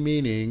three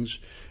meanings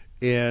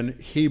in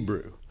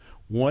Hebrew.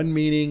 One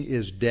meaning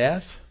is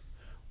death,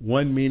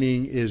 one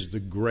meaning is the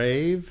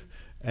grave,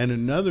 and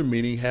another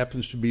meaning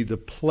happens to be the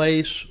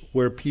place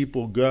where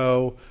people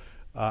go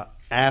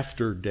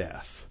after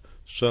death.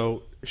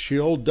 So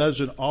Sheol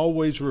doesn't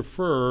always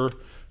refer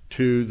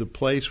to the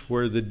place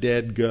where the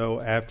dead go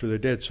after they're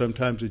dead.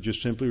 Sometimes it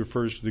just simply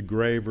refers to the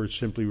grave, or it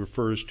simply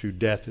refers to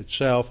death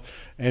itself,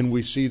 and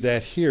we see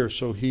that here.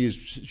 So he is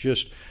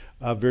just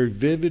very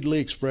vividly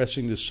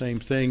expressing the same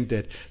thing,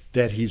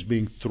 that he's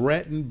being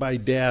threatened by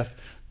death.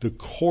 The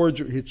cords,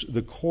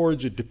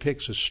 it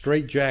depicts a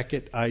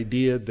straitjacket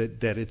idea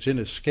that it's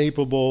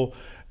inescapable,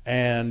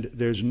 and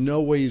there's no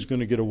way he's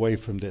going to get away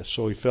from this.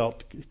 So he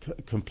felt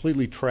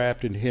completely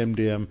trapped and hemmed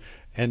in,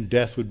 and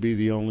death would be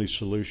the only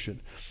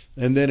solution.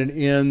 And then it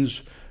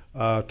ends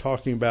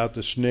talking about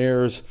the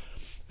snares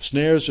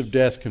of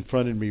death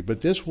confronted me.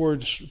 But this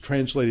word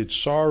translated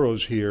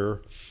sorrows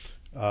here,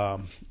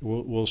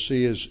 we'll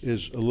see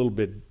is a little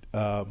bit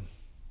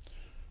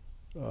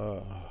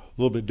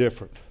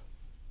different.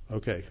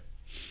 Okay.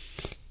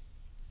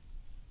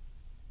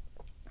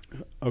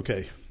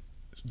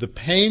 The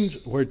pains.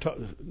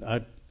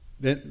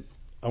 Then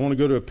I want to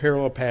go to a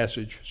parallel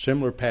passage,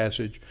 similar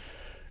passage,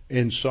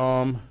 in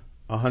Psalm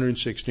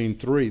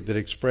 116:3 that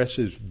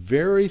expresses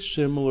very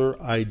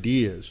similar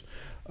ideas.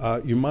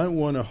 You might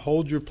want to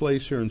hold your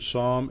place here in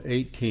Psalm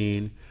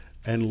 18,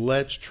 and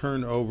let's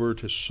turn over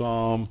to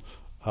Psalm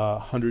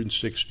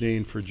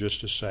 116 for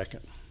just a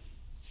second.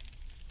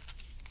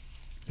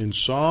 In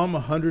Psalm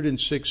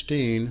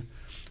 116,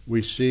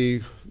 we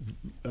see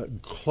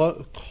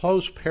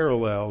close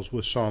parallels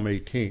with Psalm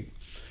 18.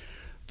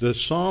 The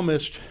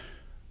psalmist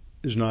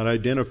is not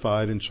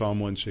identified in Psalm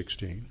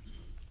 116.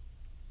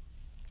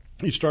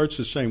 He starts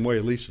the same way,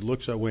 at least it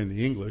looks that way in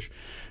the English.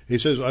 He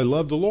says, "I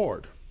love the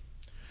Lord."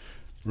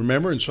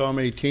 Remember in Psalm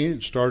 18,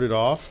 it started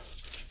off,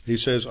 he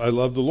says, "I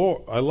love the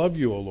Lord. I love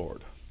you, O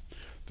Lord."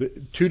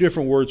 Two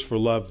different words for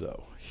love,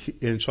 though.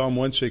 In Psalm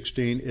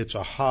 116, it's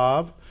a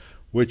hav,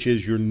 which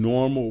is your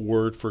normal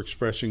word for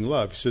expressing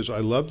love. He says, "I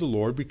love the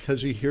Lord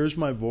because he hears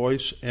my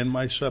voice and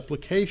my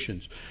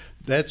supplications."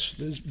 That's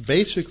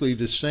basically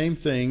the same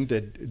thing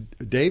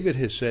that David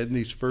has said in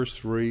these first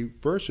three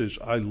verses.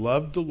 I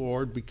love the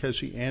Lord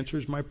because he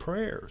answers my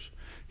prayers.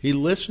 He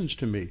listens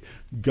to me.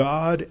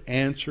 God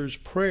answers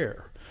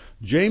prayer.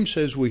 James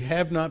says we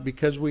have not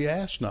because we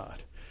ask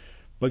not.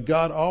 But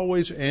God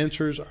always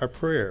answers our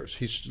prayers.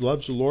 He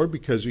loves the Lord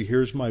because he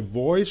hears my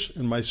voice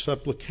and my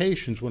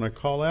supplications when I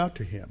call out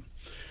to him.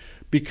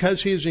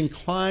 Because he has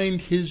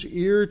inclined his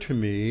ear to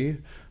me,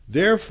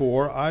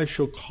 therefore I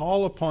shall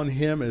call upon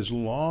him as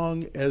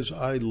long as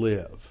I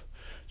live.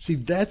 See,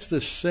 that's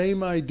the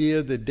same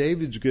idea that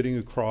David's getting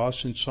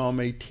across in Psalm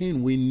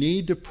 18. We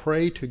need to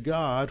pray to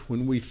God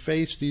when we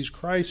face these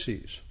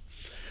crises.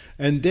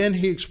 And then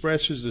he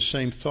expresses the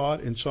same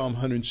thought in Psalm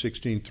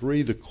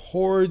 116:3. The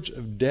cords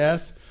of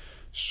death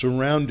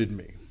surrounded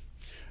me.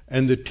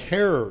 and the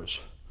terrors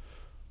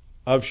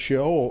of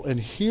Sheol. And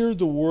here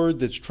the word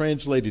that's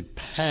translated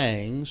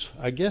pangs,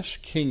 I guess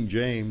King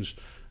James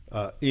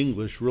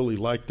English really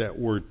liked that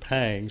word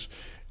pangs.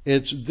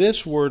 It's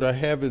this word I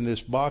have in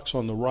this box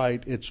on the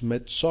right. It's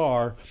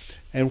metzar.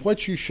 And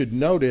what you should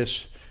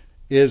notice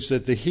is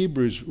that the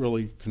Hebrew's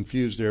really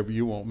confused there, but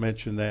you won't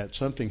mention that.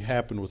 Something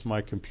happened with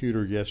my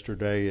computer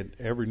yesterday, and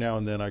every now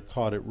and then I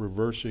caught it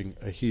reversing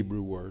a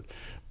Hebrew word.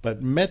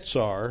 But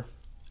metzar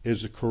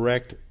is the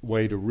correct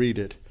way to read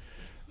it.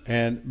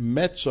 And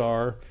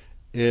metzar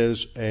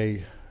is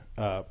a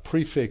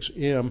prefix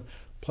M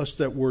plus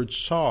that word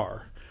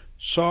sar.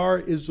 Sar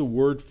is the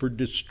word for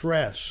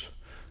distress.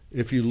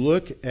 If you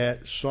look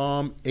at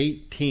Psalm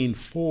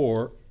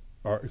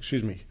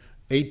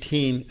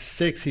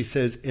 18:6, he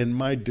says, "In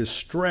my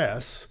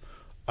distress,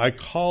 I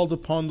called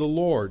upon the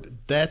Lord."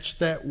 That's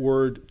that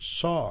word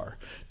sar.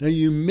 Now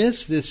you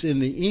miss this in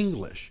the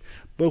English,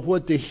 but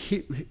what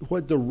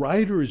the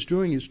writer is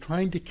doing is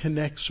trying to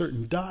connect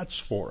certain dots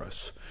for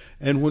us.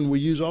 And when we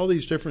use all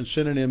these different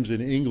synonyms in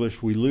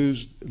English, we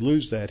lose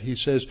that. He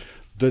says,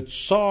 "The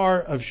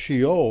tsar of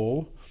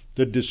Sheol,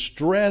 the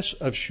distress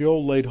of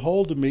Sheol laid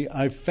hold of me.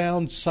 I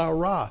found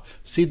Sarah."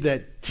 See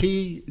that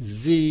Tzar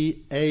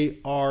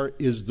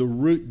is the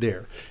root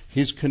there.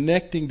 He's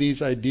connecting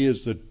these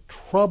ideas. The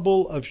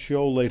trouble of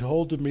Sheol laid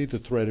hold of me, the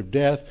threat of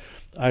death.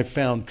 I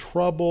found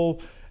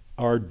trouble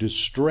or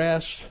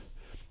distress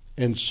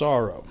and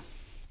sorrow.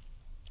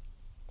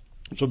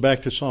 So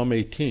back to Psalm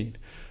 18.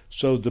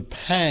 So the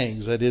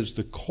pangs, that is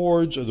the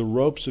cords or the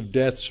ropes of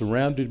death,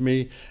 surrounded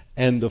me,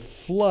 and the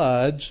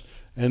floods,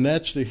 and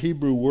that's the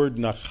Hebrew word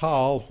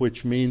nachal,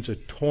 which means a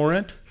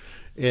torrent.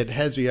 It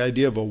has the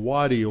idea of a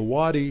wadi. A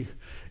wadi,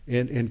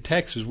 in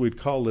Texas, we'd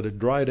call it a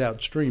dried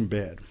out stream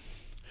bed.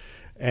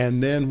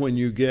 And then when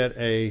you get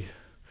a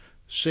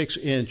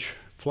 6-inch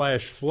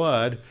flash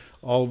flood,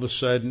 all of a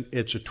sudden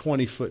it's a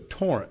 20-foot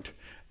torrent.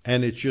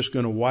 And it's just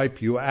going to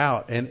wipe you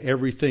out, and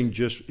everything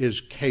just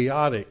is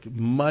chaotic,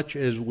 much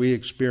as we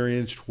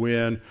experienced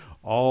when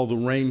all the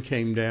rain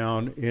came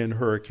down in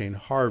Hurricane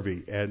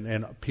Harvey,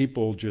 and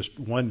people just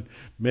one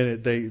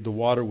minute the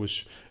water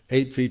was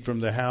 8 feet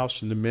from the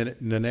house, and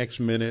the next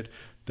minute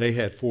they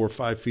had 4 or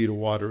 5 feet of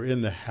water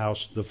in the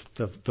house.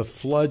 The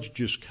floods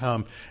just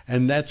come,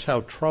 and that's how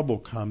trouble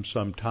comes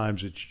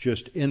sometimes. It's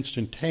just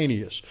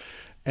instantaneous,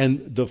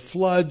 and the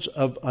floods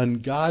of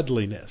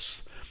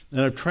ungodliness. And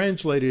I've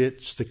translated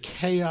it's the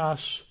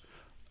chaos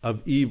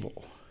of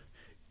evil.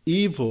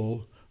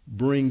 Evil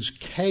brings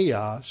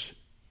chaos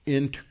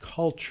into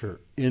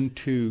culture,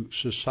 into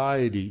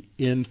society,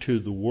 into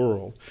the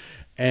world.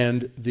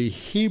 And the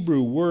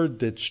Hebrew word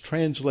that's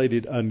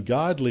translated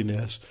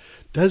ungodliness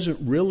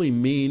doesn't really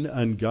mean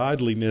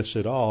ungodliness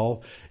at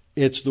all.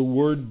 It's the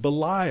word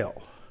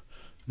Belial.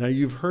 Now,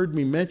 you've heard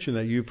me mention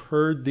that. You've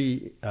heard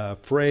the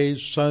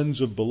phrase sons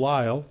of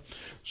Belial.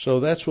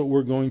 So that's what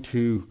we're going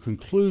to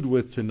conclude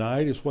with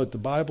tonight, is what the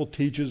Bible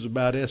teaches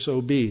about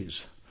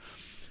SOBs.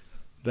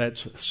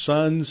 That's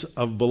sons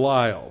of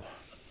Belial.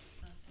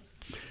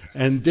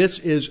 And this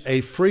is a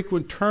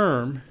frequent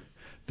term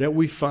that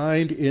we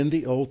find in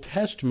the Old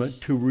Testament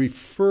to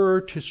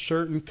refer to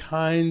certain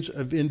kinds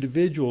of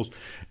individuals.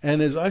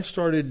 And as I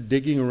started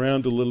digging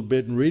around a little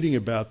bit and reading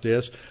about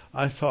this,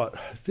 I thought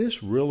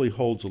this really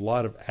holds a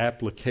lot of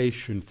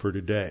application for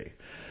today.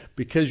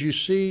 Because you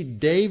see,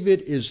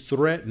 David is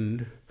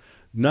threatened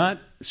not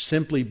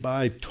simply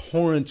by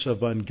torrents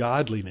of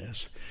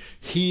ungodliness.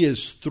 He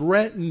is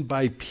threatened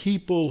by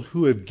people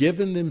who have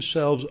given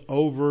themselves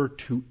over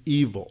to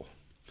evil.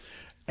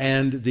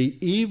 And the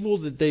evil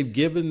that they've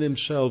given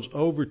themselves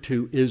over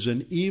to is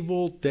an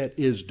evil that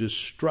is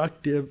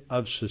destructive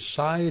of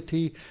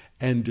society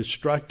and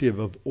destructive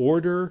of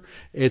order.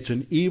 It's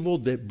an evil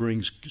that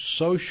brings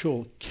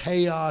social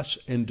chaos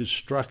and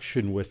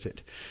destruction with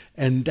it.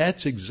 And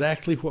that's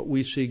exactly what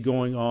we see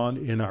going on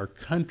in our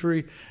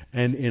country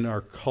and in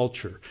our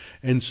culture.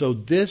 And so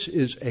this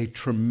is a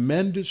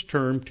tremendous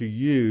term to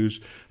use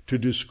to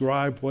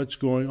describe what's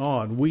going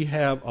on. We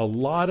have a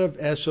lot of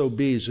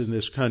SOBs in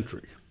this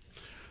country,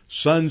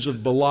 sons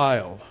of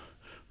Belial,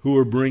 who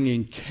are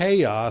bringing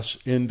chaos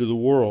into the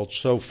world.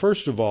 So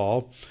first of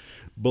all,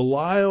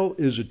 Belial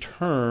is a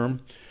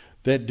term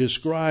that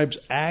describes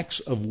acts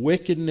of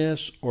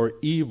wickedness or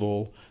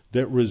evil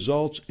that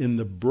results in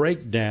the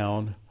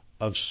breakdown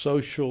of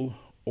social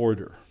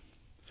order.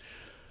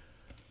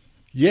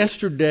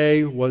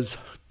 Yesterday was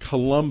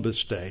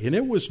Columbus Day, and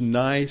it was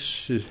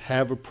nice to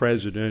have a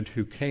president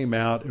who came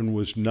out and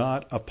was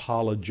not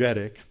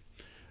apologetic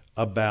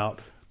about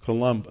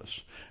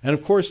Columbus. And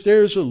of course,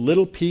 there's a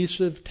little piece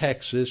of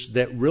Texas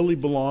that really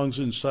belongs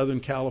in Southern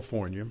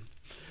California.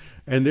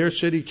 And their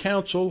city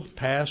council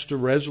passed a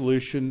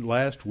resolution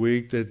last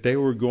week that they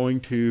were going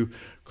to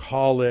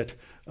call it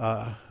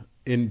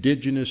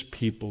Indigenous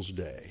Peoples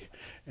Day.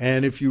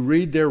 And if you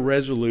read their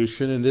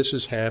resolution, and this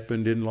has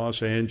happened in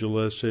Los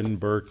Angeles and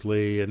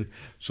Berkeley and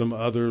some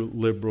other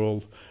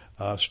liberal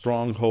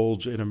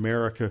strongholds in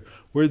America,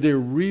 where they're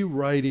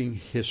rewriting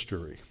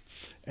history.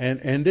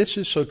 And this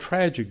is so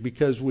tragic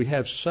because we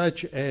have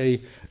such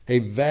a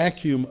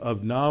vacuum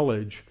of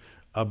knowledge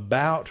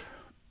about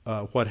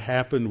what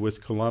happened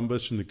with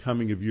Columbus and the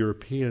coming of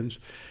Europeans,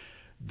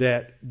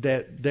 that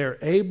they're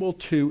able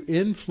to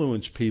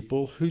influence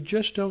people who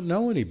just don't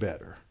know any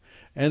better.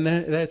 And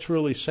that's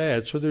really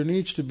sad. So there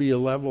needs to be a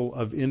level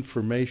of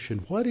information.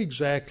 What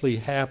exactly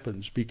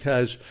happens?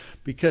 Because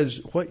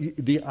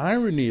the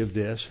irony of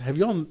this, have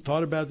you all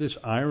thought about this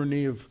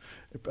irony of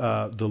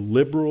the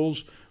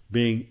liberals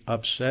being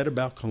upset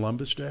about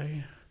Columbus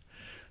Day?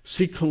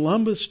 See,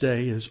 Columbus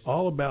Day is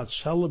all about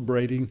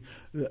celebrating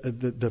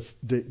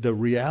the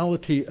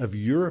reality of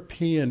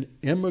European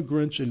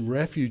immigrants and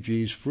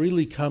refugees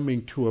freely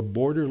coming to a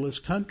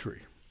borderless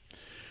country.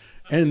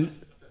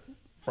 And,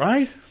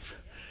 right?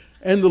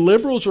 And the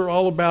liberals are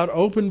all about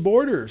open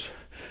borders.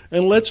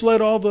 And let's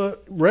let all the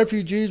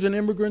refugees and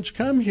immigrants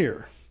come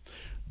here.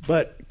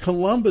 But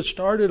Columbus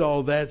started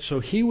all that, so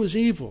he was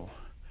evil.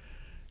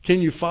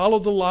 Can you follow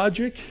the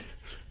logic?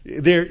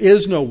 There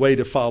is no way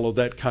to follow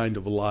that kind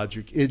of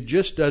logic. It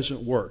just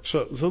doesn't work.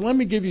 So let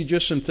me give you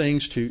just some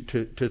things to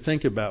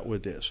think about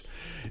with this.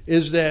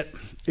 Is that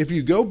if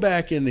you go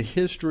back in the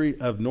history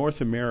of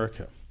North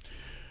America,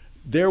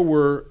 there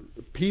were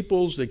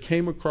peoples that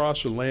came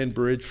across a land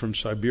bridge from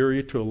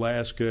Siberia to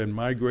Alaska and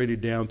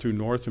migrated down through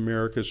North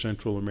America,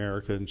 Central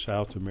America, and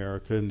South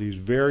America. And these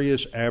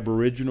various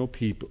Aboriginal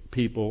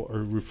people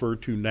are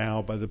referred to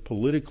now by the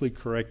politically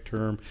correct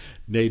term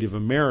Native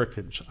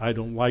Americans. I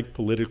don't like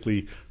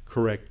politically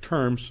correct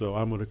terms, so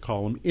I'm going to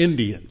call them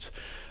Indians.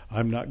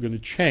 I'm not going to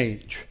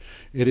change.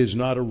 It is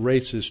not a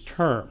racist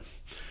term.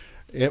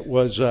 It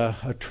was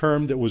a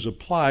term that was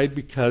applied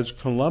because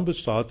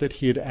Columbus thought that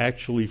he had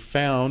actually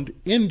found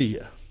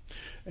India.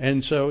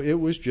 And so it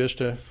was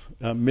just a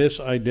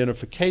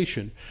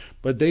misidentification.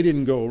 But they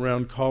didn't go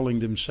around calling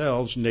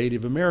themselves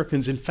Native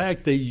Americans. In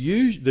fact, they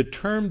used the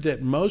term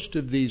that most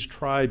of these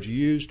tribes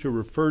used to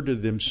refer to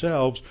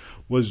themselves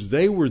was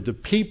they were the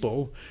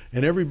people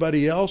and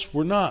everybody else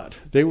were not.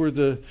 They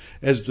were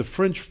as the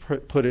French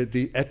put it,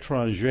 the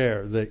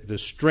étrangers, the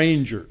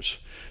strangers.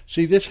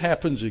 See, this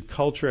happens in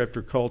culture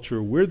after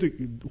culture.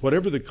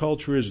 Whatever the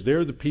culture is,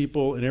 they're the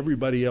people, and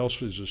everybody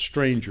else is the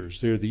strangers.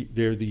 They're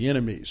the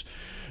enemies,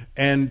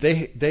 and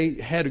they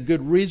had a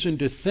good reason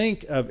to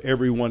think of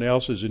everyone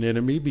else as an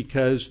enemy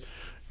because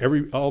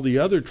all the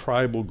other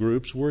tribal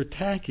groups were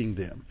attacking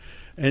them.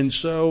 And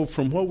so,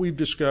 from what we've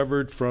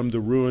discovered from the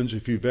ruins,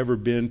 if you've ever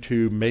been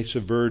to Mesa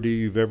Verde,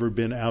 you've ever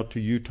been out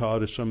to Utah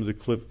to some of the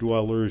cliff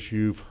dwellers,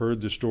 you've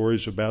heard the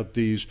stories about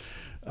these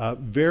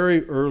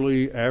very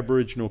early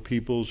Aboriginal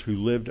peoples who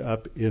lived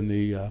up in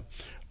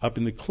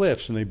the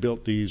cliffs, and they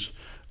built these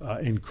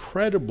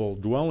incredible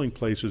dwelling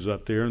places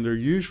up there, and they're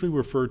usually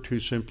referred to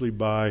simply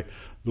by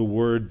the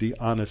word the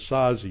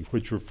Anasazi,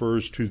 which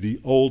refers to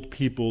the old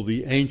people,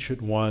 the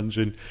ancient ones,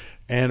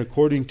 and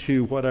according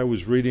to what I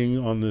was reading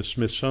on the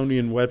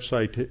Smithsonian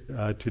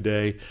website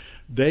today,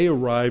 they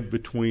arrived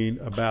between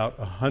about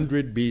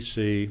 100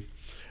 BC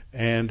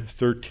and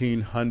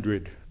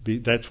 1300.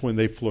 That's when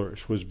they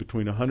flourished, was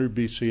between 100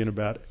 BC and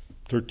about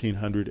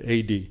 1300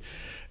 AD.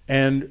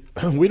 And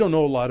we don't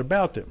know a lot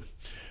about them.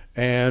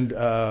 And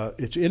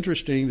it's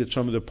interesting that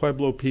some of the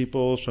Pueblo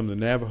people, some of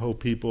the Navajo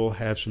people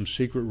have some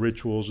secret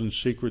rituals and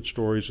secret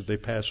stories that they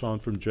pass on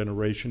from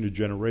generation to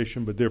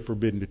generation, but they're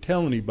forbidden to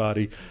tell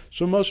anybody.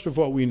 So most of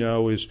what we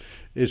know is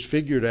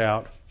figured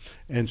out,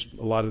 and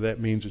a lot of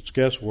that means it's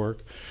guesswork.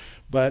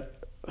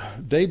 But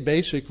they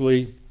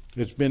basically,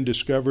 it's been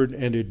discovered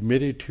and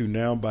admitted to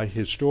now by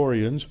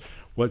historians.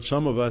 What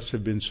some of us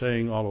have been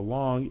saying all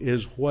along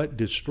is what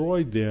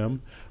destroyed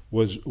them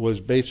was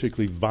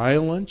basically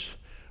violence,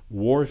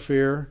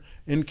 warfare,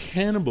 and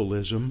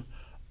cannibalism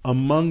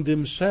among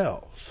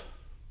themselves.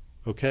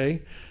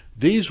 Okay?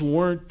 These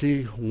weren't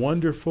the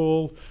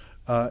wonderful,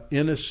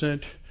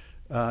 innocent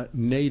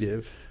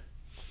native.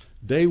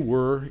 They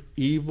were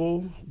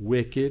evil,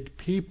 wicked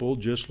people,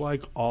 just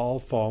like all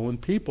fallen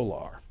people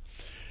are.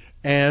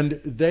 And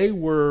they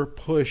were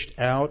pushed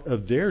out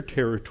of their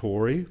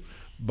territory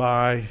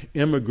by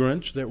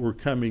immigrants that were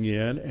coming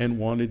in and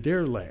wanted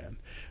their land.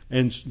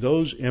 And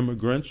those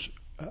immigrants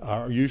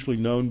are usually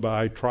known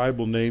by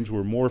tribal names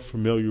we're more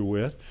familiar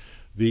with.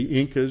 The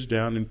Incas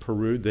down in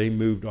Peru, they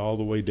moved all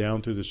the way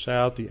down to the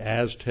south. The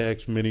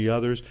Aztecs, many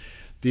others.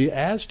 The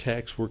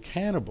Aztecs were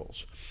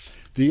cannibals.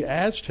 The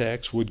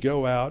Aztecs would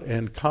go out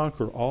and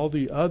conquer all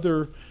the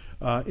other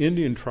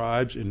Indian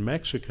tribes in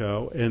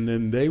Mexico, and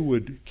then they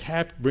would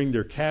bring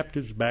their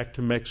captives back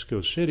to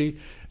Mexico City,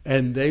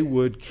 and they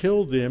would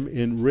kill them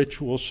in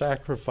ritual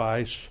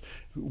sacrifice,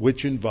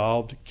 which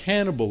involved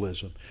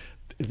cannibalism.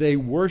 They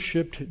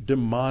worshipped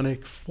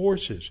demonic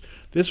forces.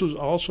 This was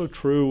also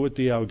true with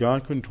the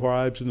Algonquin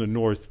tribes in the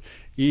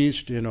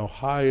northeast, in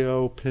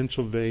Ohio,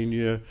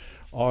 Pennsylvania,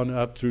 on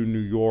up through New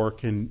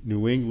York and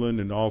New England,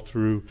 and all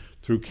through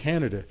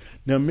Canada.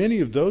 Now,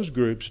 many of those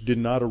groups did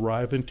not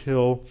arrive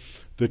until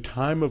the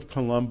time of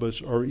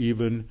Columbus, or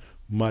even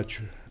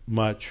much,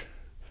 much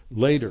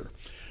later.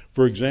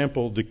 For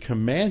example, the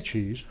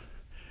Comanches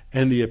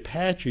And the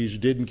Apaches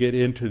didn't get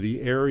into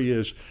the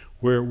areas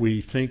where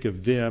we think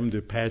of them, the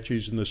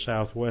Apaches in the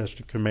Southwest,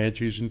 the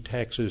Comanches in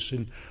Texas,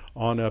 and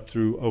on up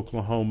through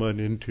Oklahoma and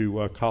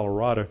into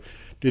Colorado,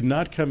 did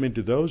not come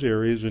into those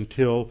areas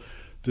until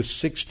the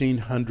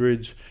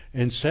 1600s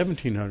and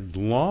 1700s,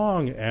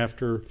 long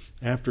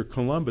after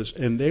Columbus.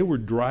 And they were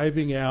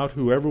driving out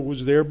whoever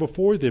was there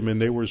before them,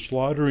 and they were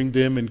slaughtering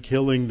them and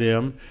killing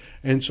them.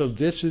 And so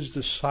this is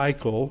the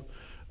cycle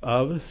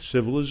of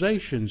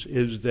civilizations,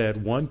 is that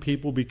one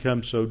people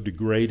become so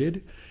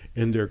degraded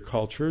in their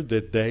culture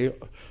that they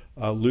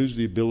lose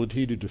the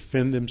ability to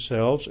defend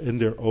themselves,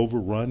 and they're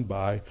overrun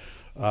by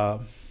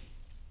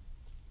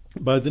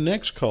the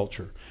next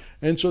culture.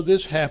 And so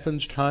this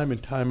happens time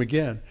and time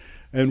again.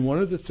 And one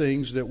of the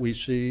things that we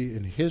see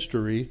in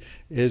history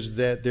is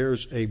that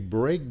there's a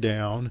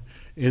breakdown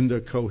in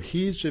the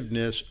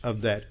cohesiveness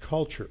of that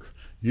culture,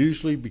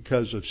 usually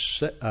because of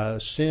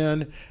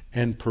sin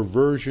and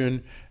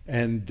perversion,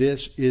 and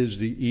this is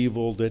the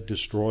evil that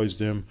destroys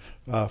them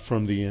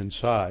from the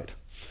inside.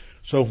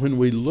 So when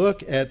we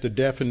look at the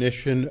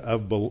definition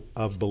of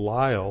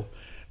Belial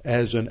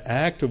as an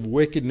act of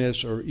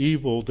wickedness or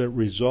evil that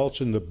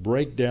results in the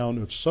breakdown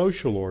of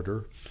social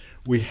order,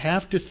 we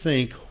have to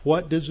think,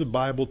 what does the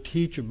Bible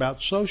teach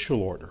about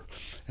social order?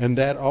 And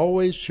that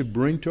always should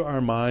bring to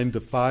our mind the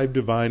 5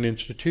 divine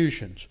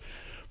institutions.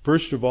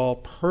 First of all,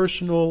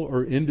 personal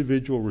or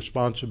individual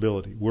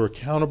responsibility. We're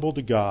accountable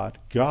to God.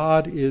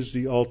 God is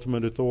the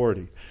ultimate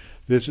authority.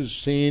 This is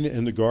seen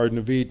in the Garden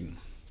of Eden.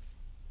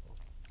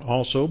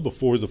 Also,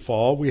 before the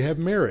fall, we have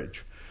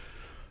marriage.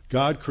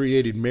 God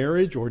created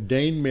marriage,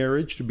 ordained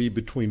marriage to be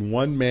between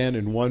one man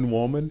and one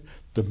woman.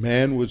 The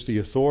man was the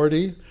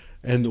authority,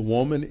 and the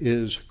woman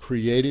is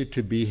created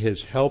to be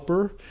his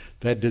helper.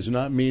 That does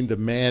not mean the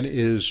man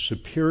is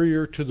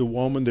superior to the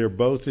woman. They're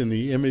both in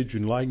the image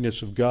and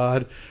likeness of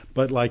God.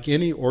 But like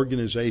any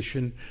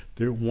organization,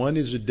 one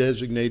is a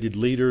designated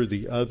leader,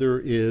 the other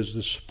is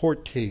the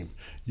support team.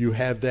 You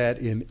have that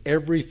in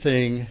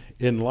everything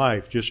in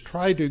life. Just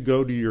try to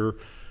go to your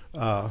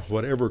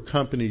whatever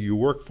company you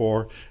work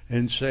for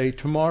and say,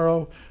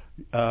 tomorrow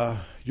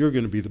you're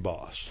going to be the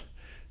boss.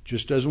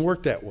 Just doesn't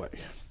work that way.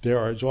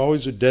 There is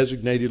always a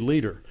designated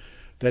leader.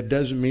 That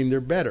doesn't mean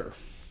they're better.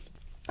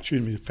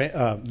 Then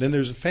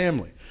there's a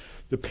family.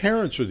 The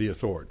parents are the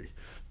authority.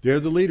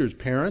 They're the leaders.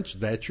 Parents,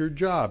 that's your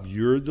job.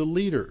 You're the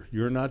leader.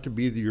 You're not to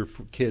be your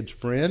kid's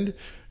friend.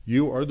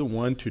 You are the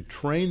one to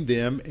train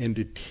them and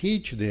to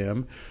teach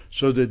them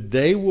so that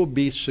they will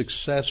be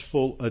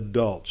successful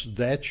adults.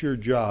 That's your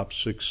job.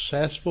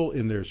 Successful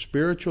in their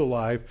spiritual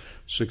life,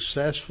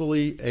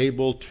 successfully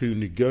able to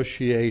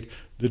negotiate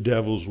the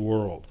devil's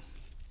world.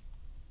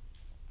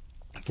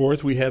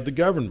 Fourth, we have the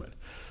government,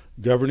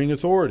 governing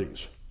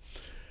authorities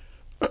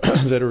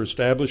that are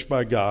established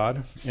by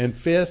God. And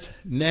fifth,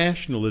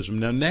 nationalism.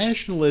 Now,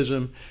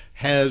 nationalism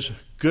has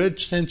good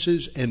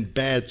senses and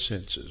bad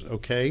senses,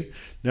 okay?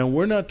 Now,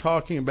 we're not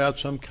talking about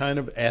some kind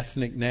of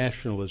ethnic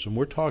nationalism.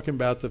 We're talking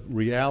about the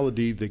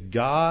reality that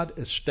God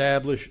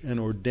established and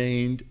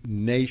ordained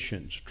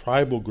nations,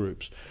 tribal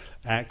groups.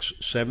 Acts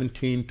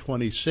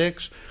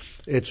 17:26,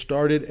 it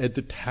started at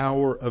the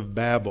Tower of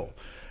Babel.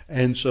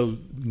 And so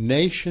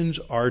nations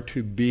are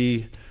to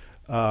be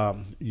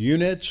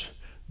units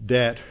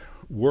that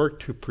work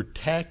to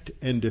protect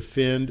and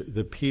defend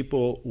the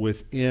people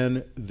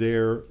within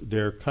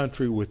their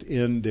country,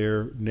 within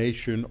their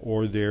nation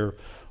or their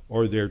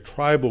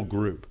tribal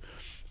group.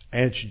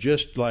 And it's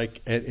just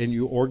like, and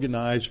you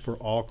organize for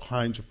all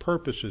kinds of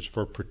purposes,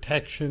 for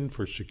protection,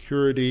 for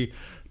security,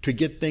 to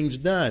get things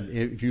done.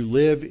 If you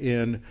live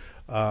in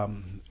a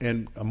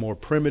more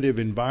primitive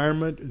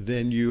environment,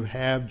 then you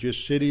have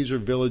just cities or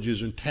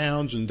villages and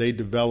towns, and they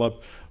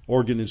develop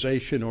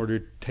organization in order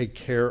to take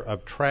care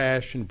of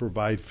trash and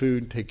provide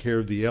food, take care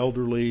of the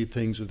elderly,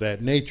 things of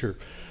that nature.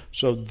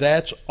 So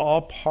that's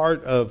all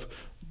part of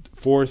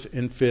fourth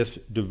and fifth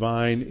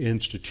divine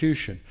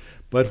institution.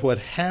 But what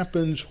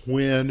happens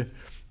when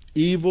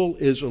evil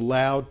is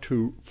allowed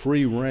to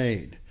free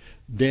reign,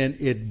 then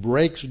it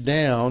breaks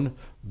down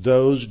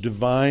those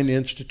divine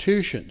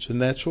institutions.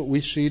 And that's what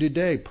we see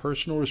today.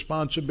 Personal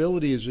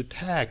responsibility is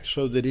attacked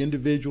so that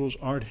individuals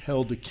aren't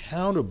held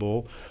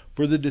accountable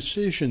for the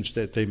decisions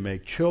that they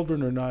make.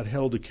 Children are not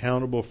held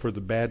accountable for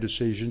the bad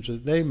decisions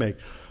that they make.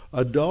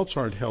 Adults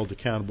aren't held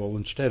accountable.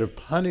 Instead of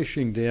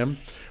punishing them,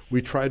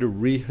 we try to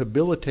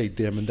rehabilitate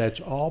them, and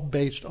that's all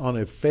based on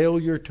a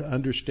failure to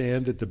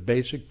understand that the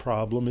basic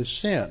problem is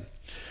sin.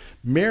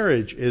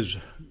 Marriage is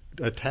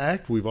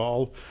attacked. We've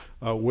all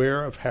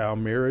aware of how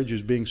marriage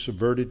is being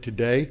subverted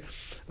today.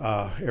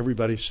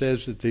 Everybody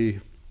says that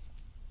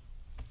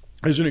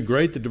isn't it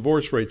great the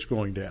divorce rate's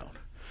going down?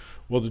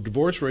 Well, the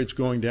divorce rate's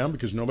going down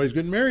because nobody's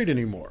getting married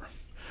anymore.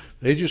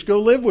 They just go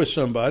live with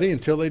somebody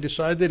until they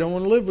decide they don't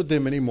want to live with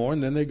them anymore,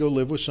 and then they go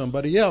live with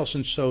somebody else.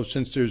 And so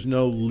since there's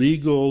no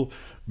legal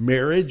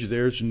marriage,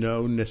 there's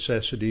no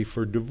necessity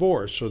for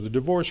divorce. So the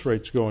divorce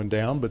rate's going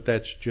down, but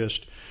that's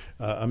just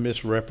a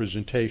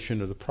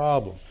misrepresentation of the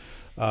problem.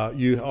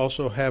 You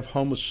also have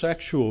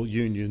homosexual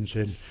unions,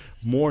 and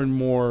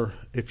more,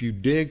 if you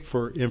dig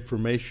for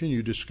information,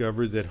 you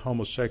discover that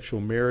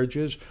homosexual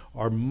marriages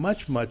are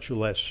much, much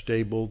less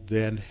stable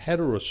than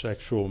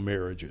heterosexual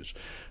marriages.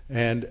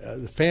 And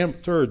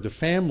third, the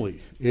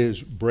family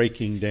is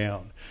breaking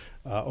down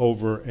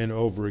over and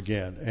over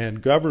again.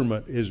 And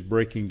government is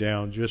breaking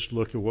down. Just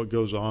look at what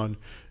goes on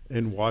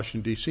in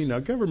Washington, D.C. Now,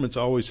 government's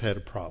always had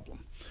a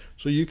problem.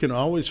 So you can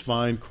always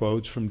find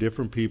quotes from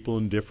different people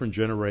in different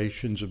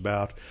generations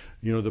about,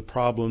 the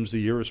problems,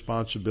 the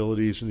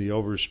irresponsibilities, and the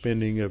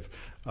overspending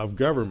of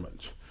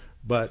government.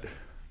 But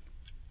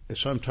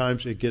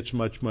sometimes it gets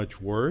much,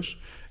 much worse,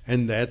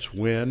 and that's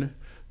when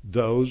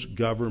those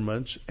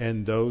governments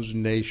and those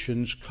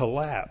nations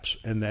collapse,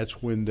 and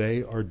that's when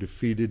they are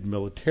defeated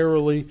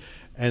militarily,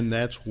 and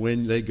that's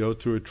when they go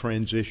through a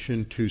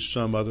transition to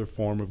some other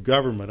form of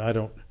government.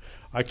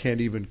 I can't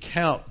even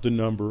count the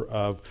number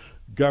of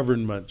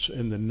governments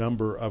and the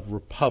number of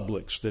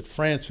republics that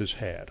France has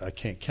had. I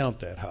can't count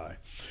that high.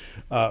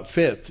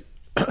 Fifth,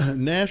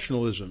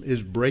 nationalism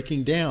is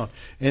breaking down.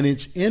 And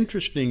it's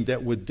interesting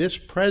that with this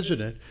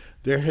president,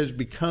 there has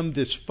become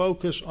this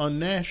focus on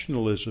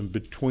nationalism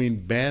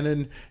between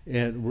Bannon,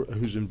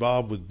 who's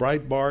involved with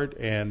Breitbart,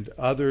 and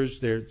others.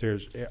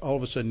 There's all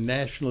of a sudden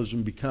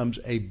nationalism becomes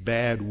a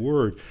bad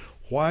word.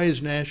 Why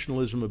is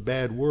nationalism a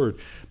bad word?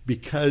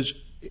 Because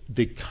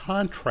the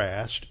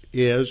contrast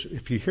is,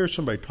 if you hear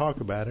somebody talk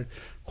about it,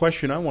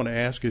 question I want to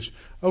ask is,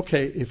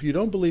 okay, if you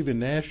don't believe in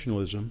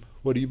nationalism,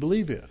 what do you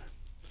believe in?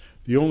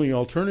 The only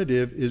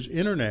alternative is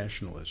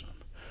internationalism.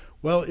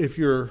 Well, if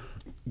you're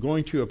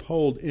going to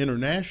uphold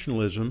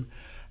internationalism,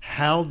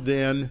 how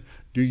then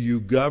do you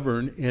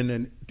govern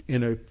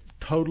in a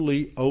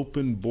totally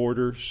open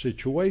border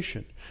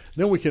situation?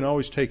 Then we can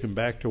always take them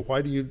back to,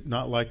 why do you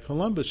not like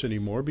Columbus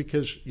anymore?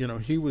 Because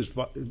he was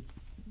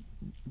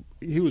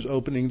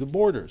opening the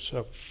borders.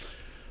 So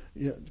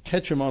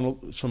catch him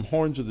on some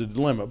horns of the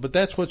dilemma. But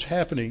that's what's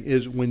happening,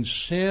 is when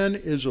sin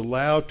is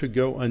allowed to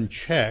go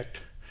unchecked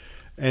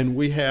and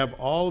we have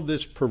all of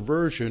this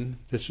perversion,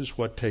 this is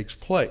what takes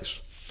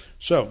place.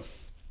 So,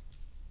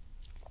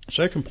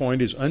 second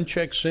point is,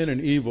 unchecked sin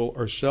and evil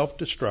are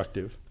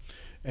self-destructive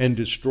and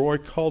destroy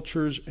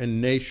cultures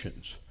and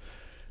nations.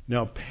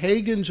 Now,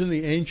 pagans in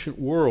the ancient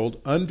world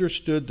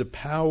understood the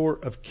power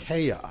of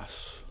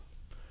chaos.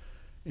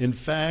 In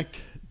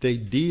fact, they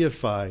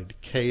deified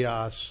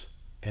chaos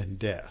and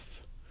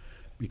death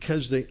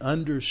because they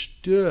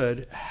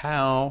understood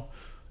how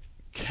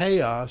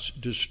chaos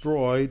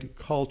destroyed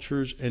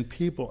cultures and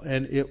people,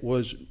 and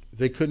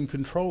they couldn't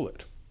control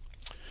it.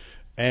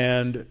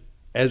 And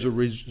as a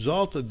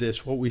result of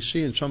this, what we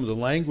see in some of the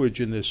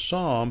language in this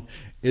psalm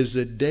is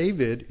that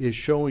David is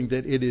showing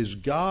that it is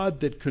God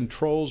that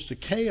controls the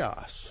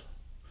chaos.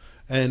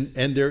 And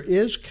there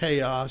is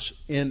chaos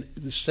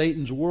in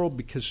Satan's world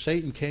because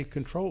Satan can't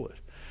control it.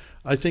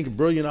 I think a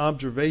brilliant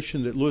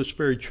observation that Louis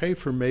Sperry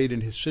Chafer made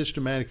in his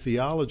systematic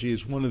theology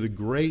is one of the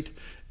great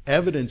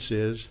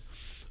evidences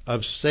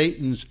of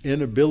Satan's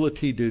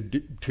inability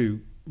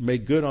to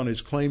make good on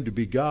his claim to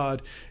be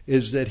God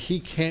is that he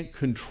can't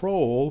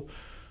control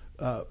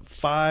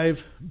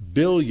 5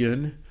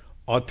 billion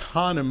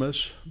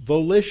autonomous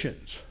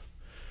volitions.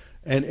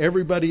 And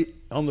everybody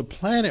on the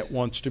planet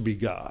wants to be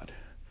God.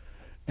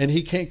 And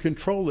he can't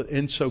control it.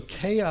 And so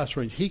chaos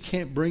reigns. He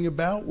can't bring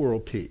about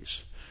world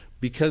peace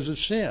because of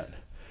sin.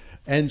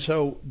 And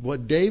so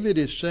what David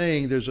is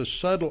saying, there's a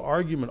subtle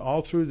argument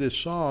all through this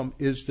psalm,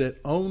 is that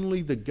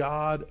only the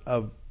God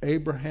of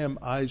Abraham,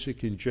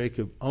 Isaac, and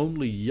Jacob,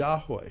 only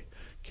Yahweh,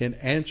 can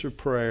answer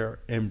prayer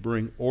and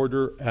bring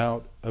order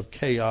out of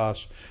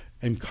chaos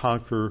and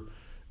conquer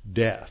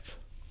death.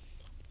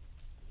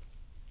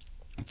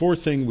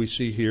 Fourth thing we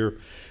see here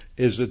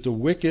is that the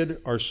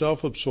wicked are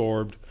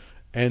self-absorbed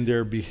and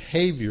their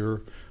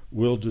behavior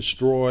will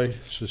destroy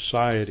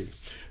society.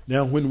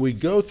 Now, when we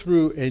go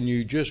through and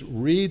you just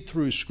read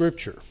through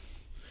Scripture,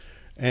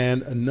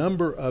 and a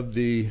number of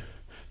the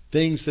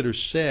things that are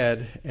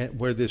said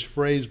where this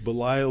phrase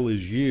Belial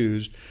is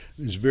used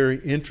is very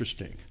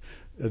interesting.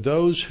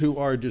 Those who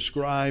are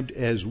described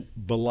as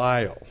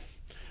Belial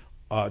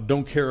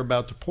don't care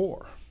about the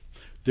poor.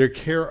 They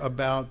care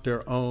about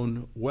their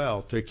own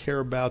wealth. They care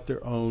about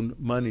their own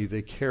money.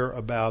 They care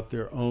about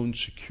their own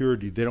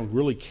security. They don't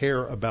really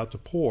care about the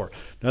poor.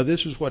 Now,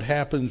 this is what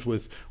happens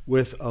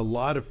with a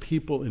lot of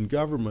people in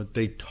government.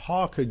 They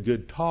talk a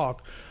good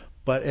talk,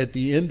 but at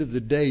the end of the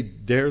day,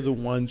 they're the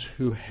ones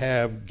who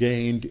have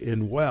gained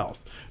in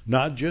wealth,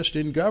 not just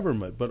in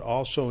government, but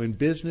also in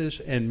business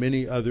and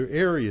many other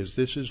areas.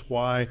 This is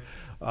why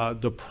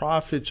the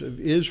prophets of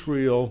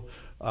Israel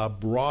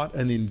brought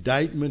an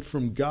indictment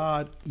from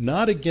God,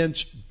 not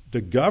against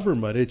the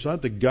government. It's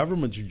not the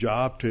government's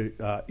job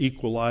to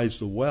equalize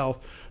the wealth,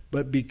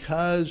 but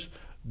because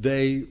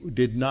they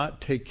did not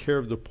take care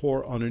of the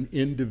poor on an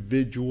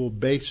individual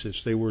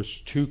basis. They were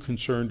too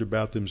concerned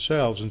about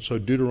themselves. And so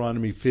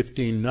Deuteronomy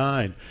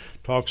 15:9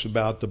 talks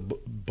about the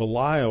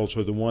Belials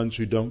are the ones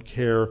who don't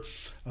care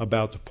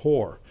about the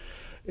poor.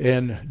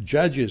 in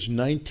Judges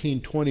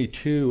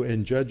 19:22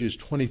 and Judges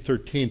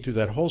 20:13, through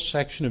that whole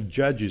section of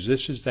Judges,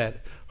 this is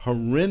that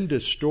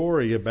horrendous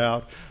story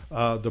about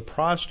the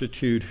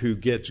prostitute who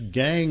gets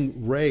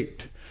gang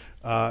raped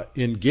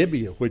in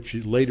Gibeah, which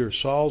is later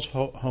Saul's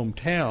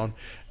hometown,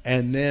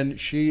 and then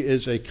she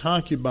is a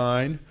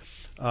concubine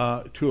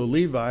to a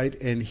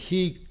Levite, and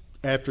he,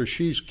 after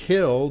she's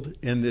killed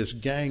in this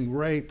gang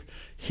rape,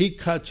 he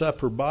cuts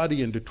up her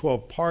body into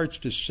 12 parts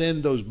to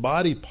send those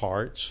body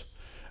parts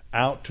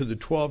out to the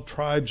 12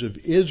 tribes of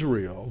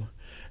Israel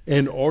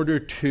in order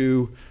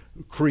to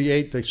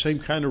create the same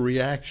kind of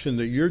reaction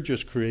that you're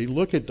just creating.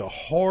 Look at the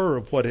horror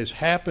of what has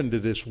happened to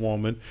this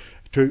woman,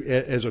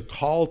 as a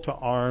call to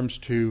arms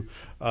to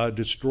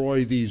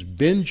destroy these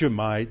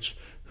Benjamites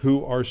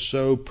who are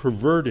so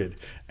perverted.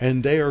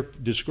 And they are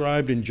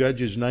described in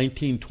Judges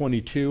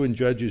 19:22 and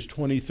Judges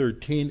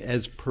 20:13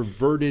 as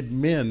perverted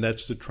men.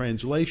 That's the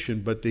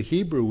translation. But the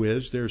Hebrew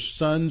is they're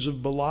sons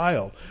of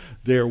Belial.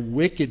 Their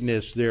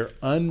wickedness, their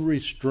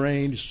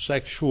unrestrained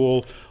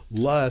sexual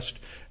lust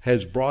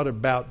has brought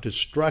about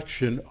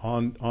destruction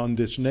on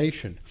this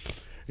nation.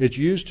 It's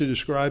used to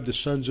describe the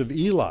sons of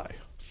Eli.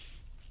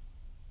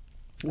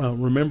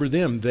 Remember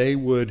them. They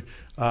would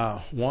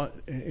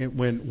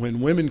when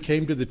women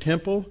came to the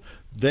temple,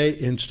 they,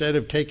 instead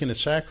of taking a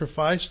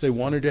sacrifice, they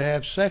wanted to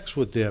have sex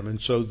with them,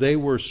 and so they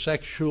were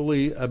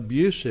sexually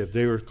abusive.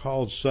 They were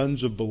called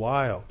sons of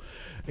Belial.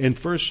 In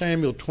 1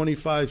 Samuel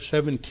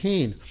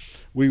 25:17,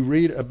 we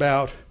read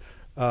about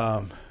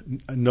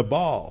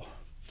Nabal,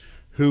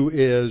 who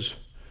is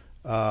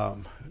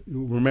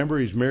remember,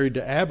 he's married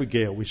to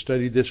Abigail. We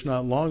studied this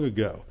not long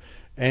ago.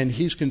 And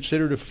he's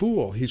considered a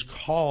fool. He's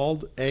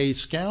called a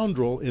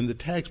scoundrel in the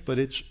text, but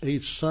it's a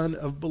son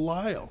of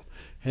Belial.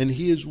 And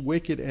he is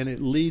wicked, and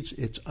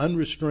it's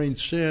unrestrained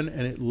sin,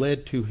 and it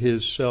led to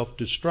his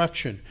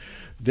self-destruction.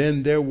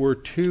 Then there were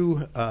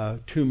two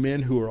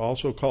men who are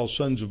also called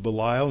sons of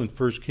Belial in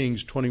 1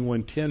 Kings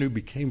 21:10, who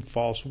became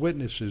false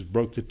witnesses,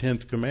 broke the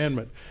 10th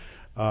commandment,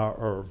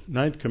 or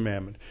 9th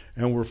commandment,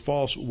 and were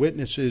false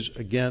witnesses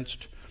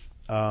against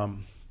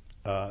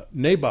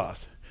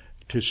Naboth,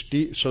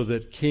 so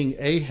that King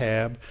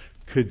Ahab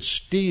could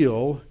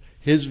steal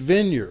his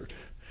vineyard.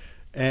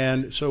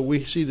 And so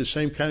we see the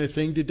same kind of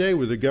thing today,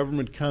 where the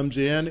government comes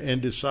in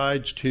and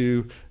decides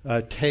to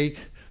take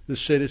the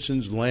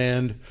citizens'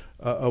 land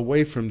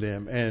away from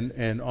them,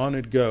 and on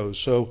it goes.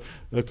 So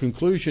the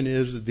conclusion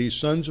is that these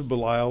sons of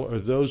Belial are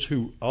those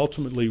who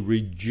ultimately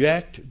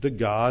reject the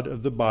God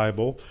of the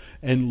Bible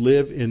and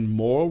live in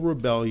moral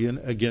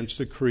rebellion against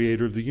the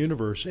creator of the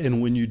universe.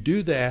 And when you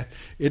do that,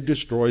 it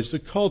destroys the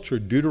culture.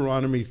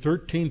 Deuteronomy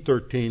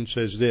 13:13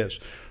 says this: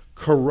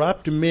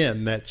 corrupt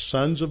men, that's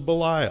sons of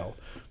Belial,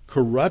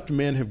 corrupt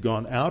men have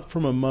gone out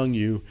from among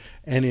you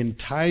and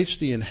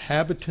enticed the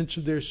inhabitants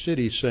of their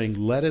cities, saying,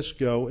 let us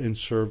go and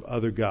serve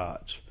other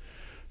gods.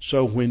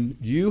 So when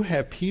you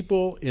have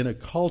people in a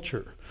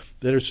culture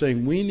that are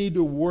saying we need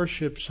to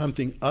worship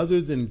something other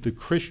than the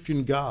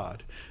Christian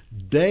God,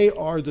 they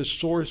are the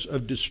source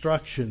of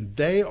destruction.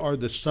 They are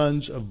the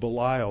sons of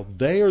Belial.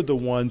 They are the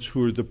ones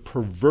who are the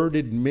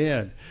perverted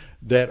men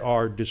that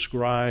are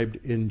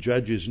described in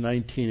Judges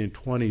 19 and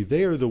 20.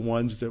 They are the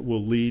ones that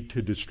will lead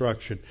to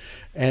destruction.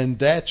 And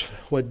that's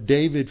what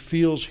David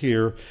feels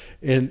here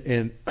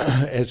in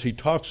as he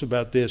talks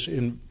about this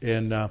in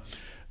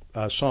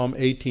Psalm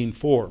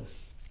 18:4.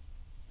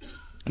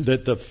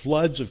 That the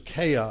floods of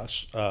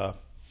chaos are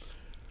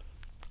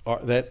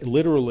that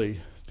literally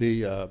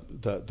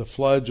the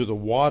floods or the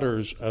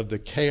waters of the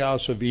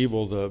chaos of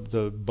evil,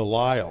 the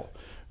Belial,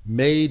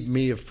 made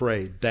me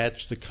afraid.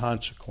 That's the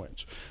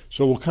consequence.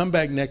 So we'll come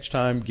back next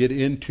time, get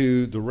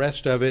into the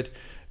rest of it,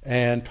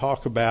 and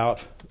talk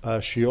about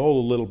Sheol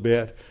a little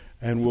bit,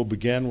 and we'll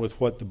begin with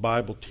what the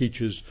Bible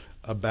teaches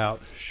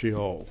about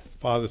Sheol.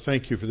 Father,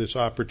 thank you for this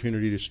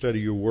opportunity to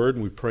study your word,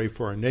 and we pray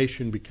for our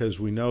nation,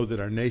 because we know that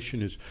our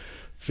nation is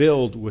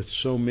filled with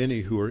so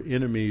many who are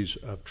enemies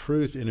of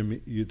truth.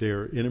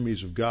 They're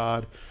enemies of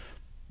God.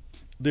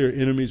 They're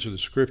enemies of the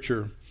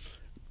Scripture.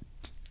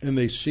 And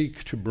they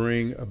seek to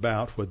bring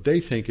about what they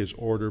think is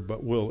order,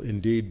 but will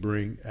indeed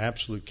bring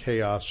absolute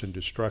chaos and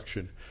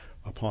destruction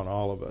upon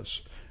all of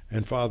us.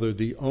 And Father,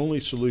 the only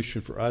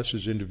solution for us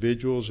as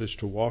individuals is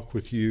to walk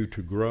with you,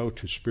 to grow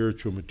to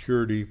spiritual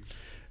maturity,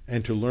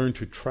 and to learn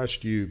to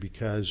trust you,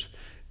 because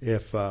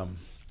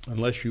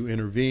unless you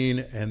intervene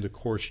and the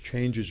course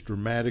changes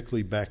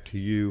dramatically back to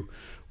you,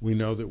 we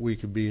know that we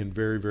could be in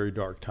very, very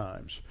dark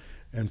times.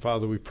 And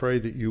Father, we pray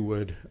that you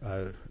would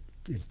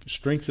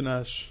strengthen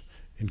us,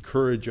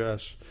 encourage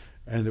us,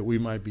 and that we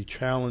might be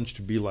challenged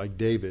to be like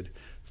David,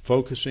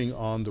 focusing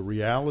on the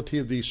reality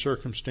of these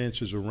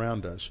circumstances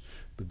around us,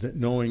 but that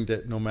knowing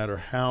that no matter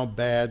how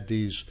bad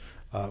these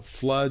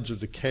floods of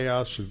the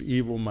chaos of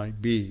evil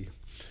might be,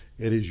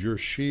 it is your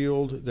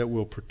shield that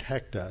will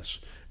protect us,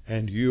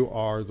 and you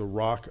are the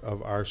rock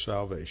of our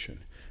salvation.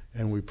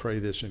 And we pray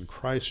this in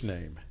Christ's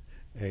name.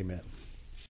 Amen.